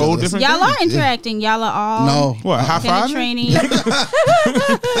 interacting that's with a each whole other, different Y'all thing. are interacting. Y'all are all No, What, high five? penetrating,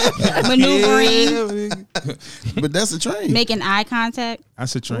 maneuvering, but that's a train. making eye contact.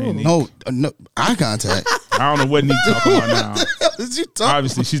 That's a train. No, eye contact. I don't know what Nick talking about now. Did you talk?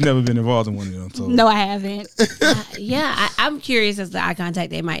 Obviously, she's never been involved in one of them. So No, I haven't. I'm curious as to the eye contact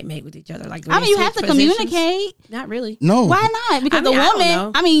they might make with each other. Like, do I they mean, you have to switch positions? communicate. Not really. No. Why not? Because I mean, I don't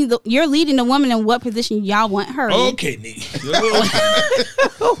know. the woman, you're leading the woman in what position y'all want her in. okay, Nick.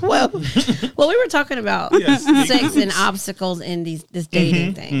 well, we were talking about Yes. sex and obstacles in this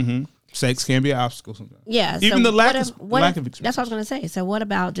dating thing. Sex can be an obstacle sometimes. Yeah, Even the lack of if experience. That's what I was going to say. So, what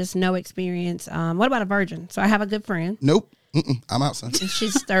about just no experience? What about a virgin? So, I have a good friend. Nope. I'm out, son. And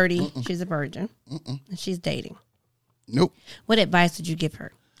she's 30. She's a virgin. And she's dating. Nope. What advice did you give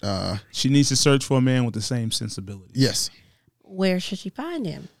her? She needs to search for a man with the same sensibility. Yes. Where should she find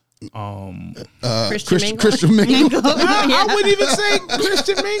him? Christian Mingle. I wouldn't even say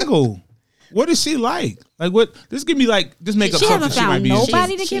Christian Mingle. What is she like? Like what? Just give me just make up She something haven't she might found be.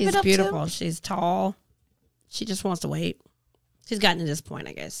 nobody into. to give She's it up beautiful. to. She's tall. She just wants to wait. She's gotten to this point,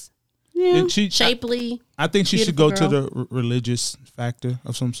 I guess. Yeah. And Shapely, I think she should go beautiful to the religious factor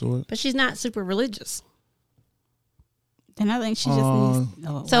of some sort. but she's not super religious. Then I think she just needs.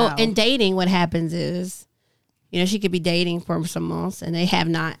 Oh, So wow. in dating, what happens is, she could be dating for some months and they have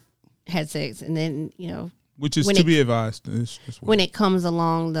not had sex, and then Which is When to it- be advised. It's when it comes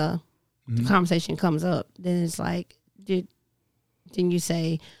along, the conversation comes up, then it's like, then you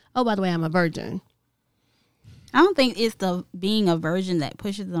say, "Oh, by the way, I'm a virgin." I don't think it's the being a virgin that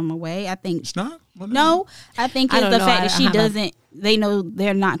pushes them away. I think It's not? What is no. I think I it's don't the know. fact I that she haven't- doesn't. They know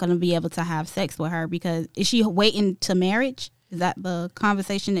they're not going to be able to have sex with her because is she waiting to marriage? Is that the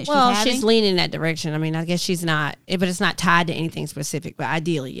conversation that Well, she's having? she's leaning in that direction. I mean, I guess she's not, but it's not tied to anything specific. But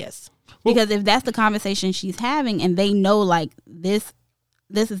ideally, yes. Because if that's the conversation she's having, and they know like this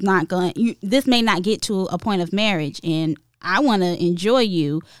is not going. This may not get to a point of marriage, and I want to enjoy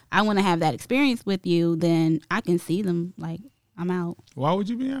you. I want to have that experience with you. Then I can see them like I'm out. Why would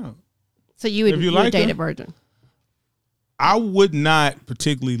you be out? So you would, If you you would like date her? a virgin. I would not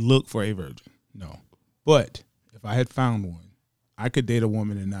particularly look for a virgin. No. But if I had found one, I could date a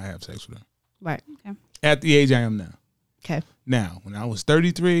woman and not have sex with her. Right. At the age I am now. Okay. Now, when I was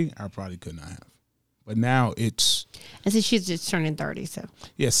 33, I probably could not have. But now it's, And see, she's just turning 30, so.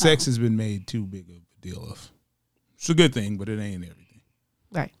 sex has been made too big of a deal of. It's a good thing, but it ain't everything.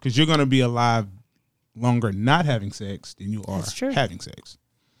 Right. Because you're going to be alive longer not having sex than you are That's true. having sex.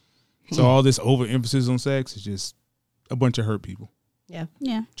 So all this overemphasis on sex is just a bunch of hurt people. Yeah.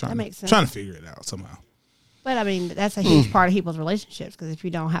 Yeah. Trying, That makes sense. Trying to figure it out somehow. But I mean, that's a huge part of people's relationships because if you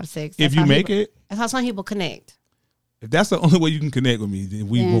don't have sex, If that's you how make people- it, that's how some people connect. if that's the only way you can connect with me, then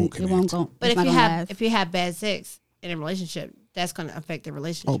we Then won't it connect. won't go. But it's if not you gonna have last. if you have bad sex in a relationship, that's going to affect the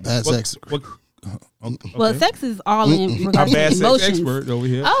relationship. Oh, bad What- sex. what- okay. Well, sex is all in Our regards bad to sex emotions. expert over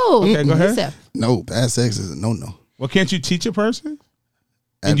here. Oh, Okay, go ahead. Yusuf. No, bad sex is a no. Well, can't you teach a person?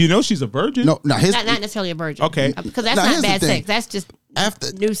 And you know she's a virgin. No, now his Not necessarily a virgin. Okay. Because that's Now, not here's the bad thing. sex. That's just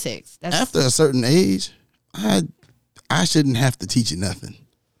after new sex. That's after a certain age, I shouldn't have to teach you nothing.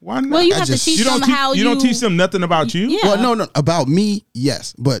 Why not? Well, you I have just- to teach you don't them how you don't teach them nothing about you. Yeah. Well, no, about me,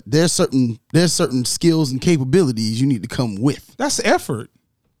 yes, but there's certain skills and capabilities you need to come with. That's effort.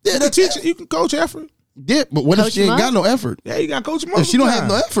 Yeah, You can that's teach. You can coach effort. Yeah, but what if Coach she ain't them got up? no effort? Yeah, you got to coach them. If she don't have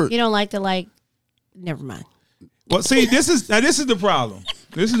no effort, you don't like to never mind. Well, see, this is the problem.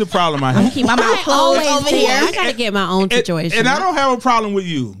 This is the problem I have. keep my mouth closed over I here. gotta get my own situation. And I don't have a problem with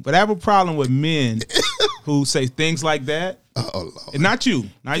you, but I have a problem with men who say things like that. oh Lord. And not you.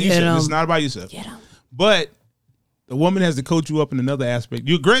 Not you. Get 'em. This is not about yourself. Get 'em. But the woman has to coach you up in another aspect.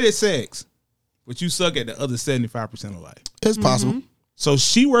 You're great at sex, but you suck at the other 75% of life. It's possible. So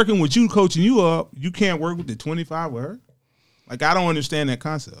she working with you, coaching you up. You can't work with the 25 with her. Like, I don't understand that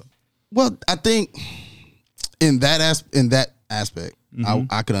concept. Well, I think in that aspect,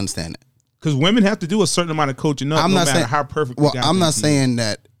 I could understand that. Because women have to do a certain amount of coaching up, I'm no not matter saying how perfect. Well, I'm not saying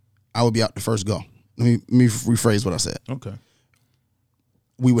that I would be out the first go. Let me rephrase what I said. Okay.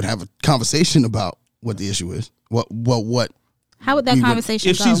 We would have a conversation about what the issue is. What How would that We would- conversation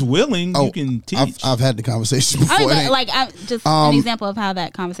If go? she's willing, you can teach. I've had the conversation before. I mean, It ain't- just an example of how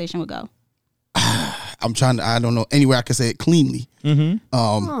that conversation would go. I'm trying to. I don't know anywhere I can say it cleanly.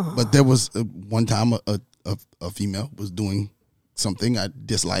 But there was one time a female was doing something I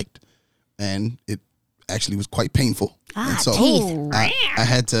disliked, and it actually was quite painful. And so teeth. I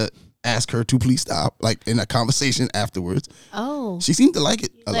had to ask her to please stop. Like in a conversation afterwards, Oh, she seemed to like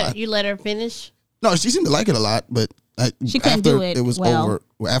it a lot. you let her finish. No, she seemed to like it a lot, but She couldn't after do it was well. over.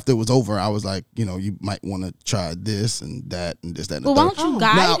 After it was over, I was like, you might want to try this and that and this, that, and Well, the why third. don't you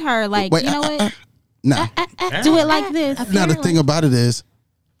guide Now, her? Like, wait, you know what? Nah. Do it like this. Now the thing about it is,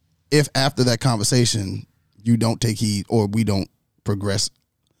 if after that conversation you don't take heed or we don't progress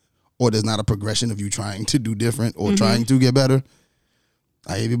or there's not a progression of you trying to do different or trying to get better,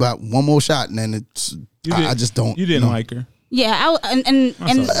 I give you about one more shot, and then I just don't. You didn't like her. Yeah, I mean,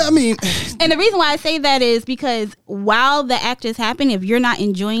 and the reason why I say that is because while the act is happening, if you're not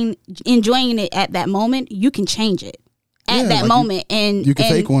enjoying it at that moment, you can change it at that moment, and you can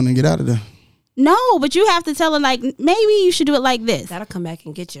fake one and get out of there. No, but you have to tell her, like, maybe you should do it like this. That'll come back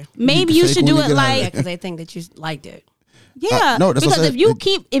and get you. Maybe you should do it like, because they think that you liked it. Yeah, no, that's because if you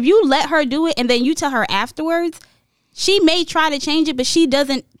let her do it and then you tell her afterwards, she may try to change it, but she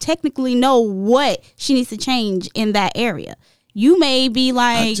doesn't technically know what she needs to change in that area. You may be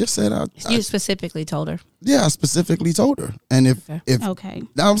like, I just said you specifically told her. Yeah, I specifically told her, and if okay,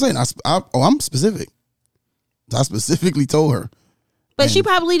 now I'm saying I'm specific. I specifically told her. But she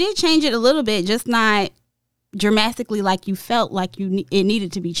probably did change it a little bit, just not dramatically like you felt like it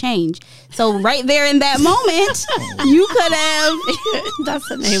needed to be changed. So right there in that moment, you could have. That's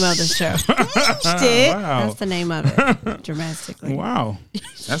the name of the show. Wow. That's the name of it. Dramatically. Wow.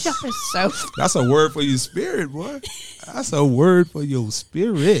 That's a word for your spirit, boy. That's a word for your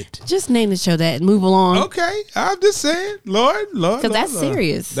spirit. Just name the show that and move along. Okay, I'm just saying, Lord, because that's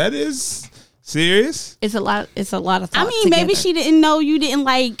serious. That is serious. It's a lot. It's a lot of thought. I mean, maybe she didn't know you didn't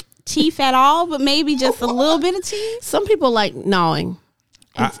like teeth at all, but maybe just a little bit of teeth. Some people like gnawing.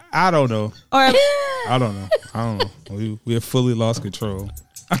 I don't know. Or I don't know. We have fully lost control.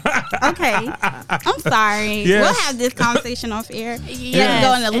 Okay, I'm sorry. Yes. We'll have this conversation off air. Yes.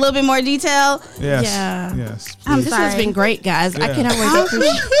 Go into a little bit more detail. Yes. Yeah. Yes. I'm This sorry. has been great, guys. Yeah. I cannot wait to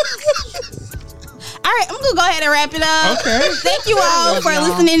All right, I'm gonna go ahead and wrap it up. Okay. Thank you all for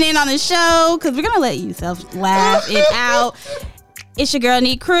listening in on the show, because we're gonna let you laugh it out. It's your girl,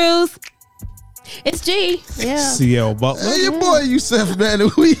 Neat Cruz. It's G. Yeah. CL Butler. Hey, your boy Yusef, man,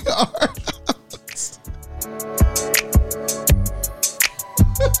 and we are.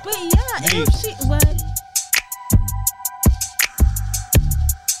 But yeah, if she what?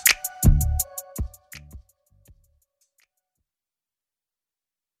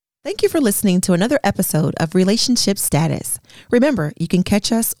 Thank you for listening to another episode of Relationship Status. Remember, you can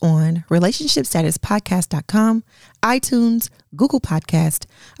catch us on relationshipstatuspodcast.com, iTunes, Google Podcast,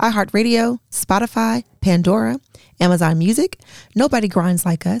 iHeartRadio, Spotify, Pandora, Amazon Music, Nobody Grinds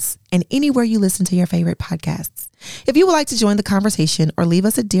Like Us, and anywhere you listen to your favorite podcasts. If you would like to join the conversation or leave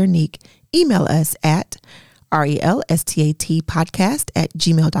us a Dear Neek, email us at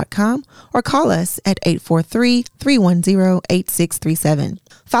relstatpodcast@gmail.com or call us at 843-310-8637.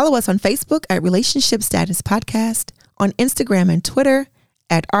 Follow us on Facebook at Relationship Status Podcast, on Instagram and Twitter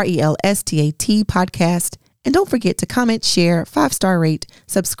at RELSTAT Podcast. And don't forget to comment, share, 5-star rate,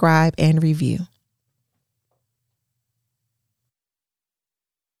 subscribe, and review.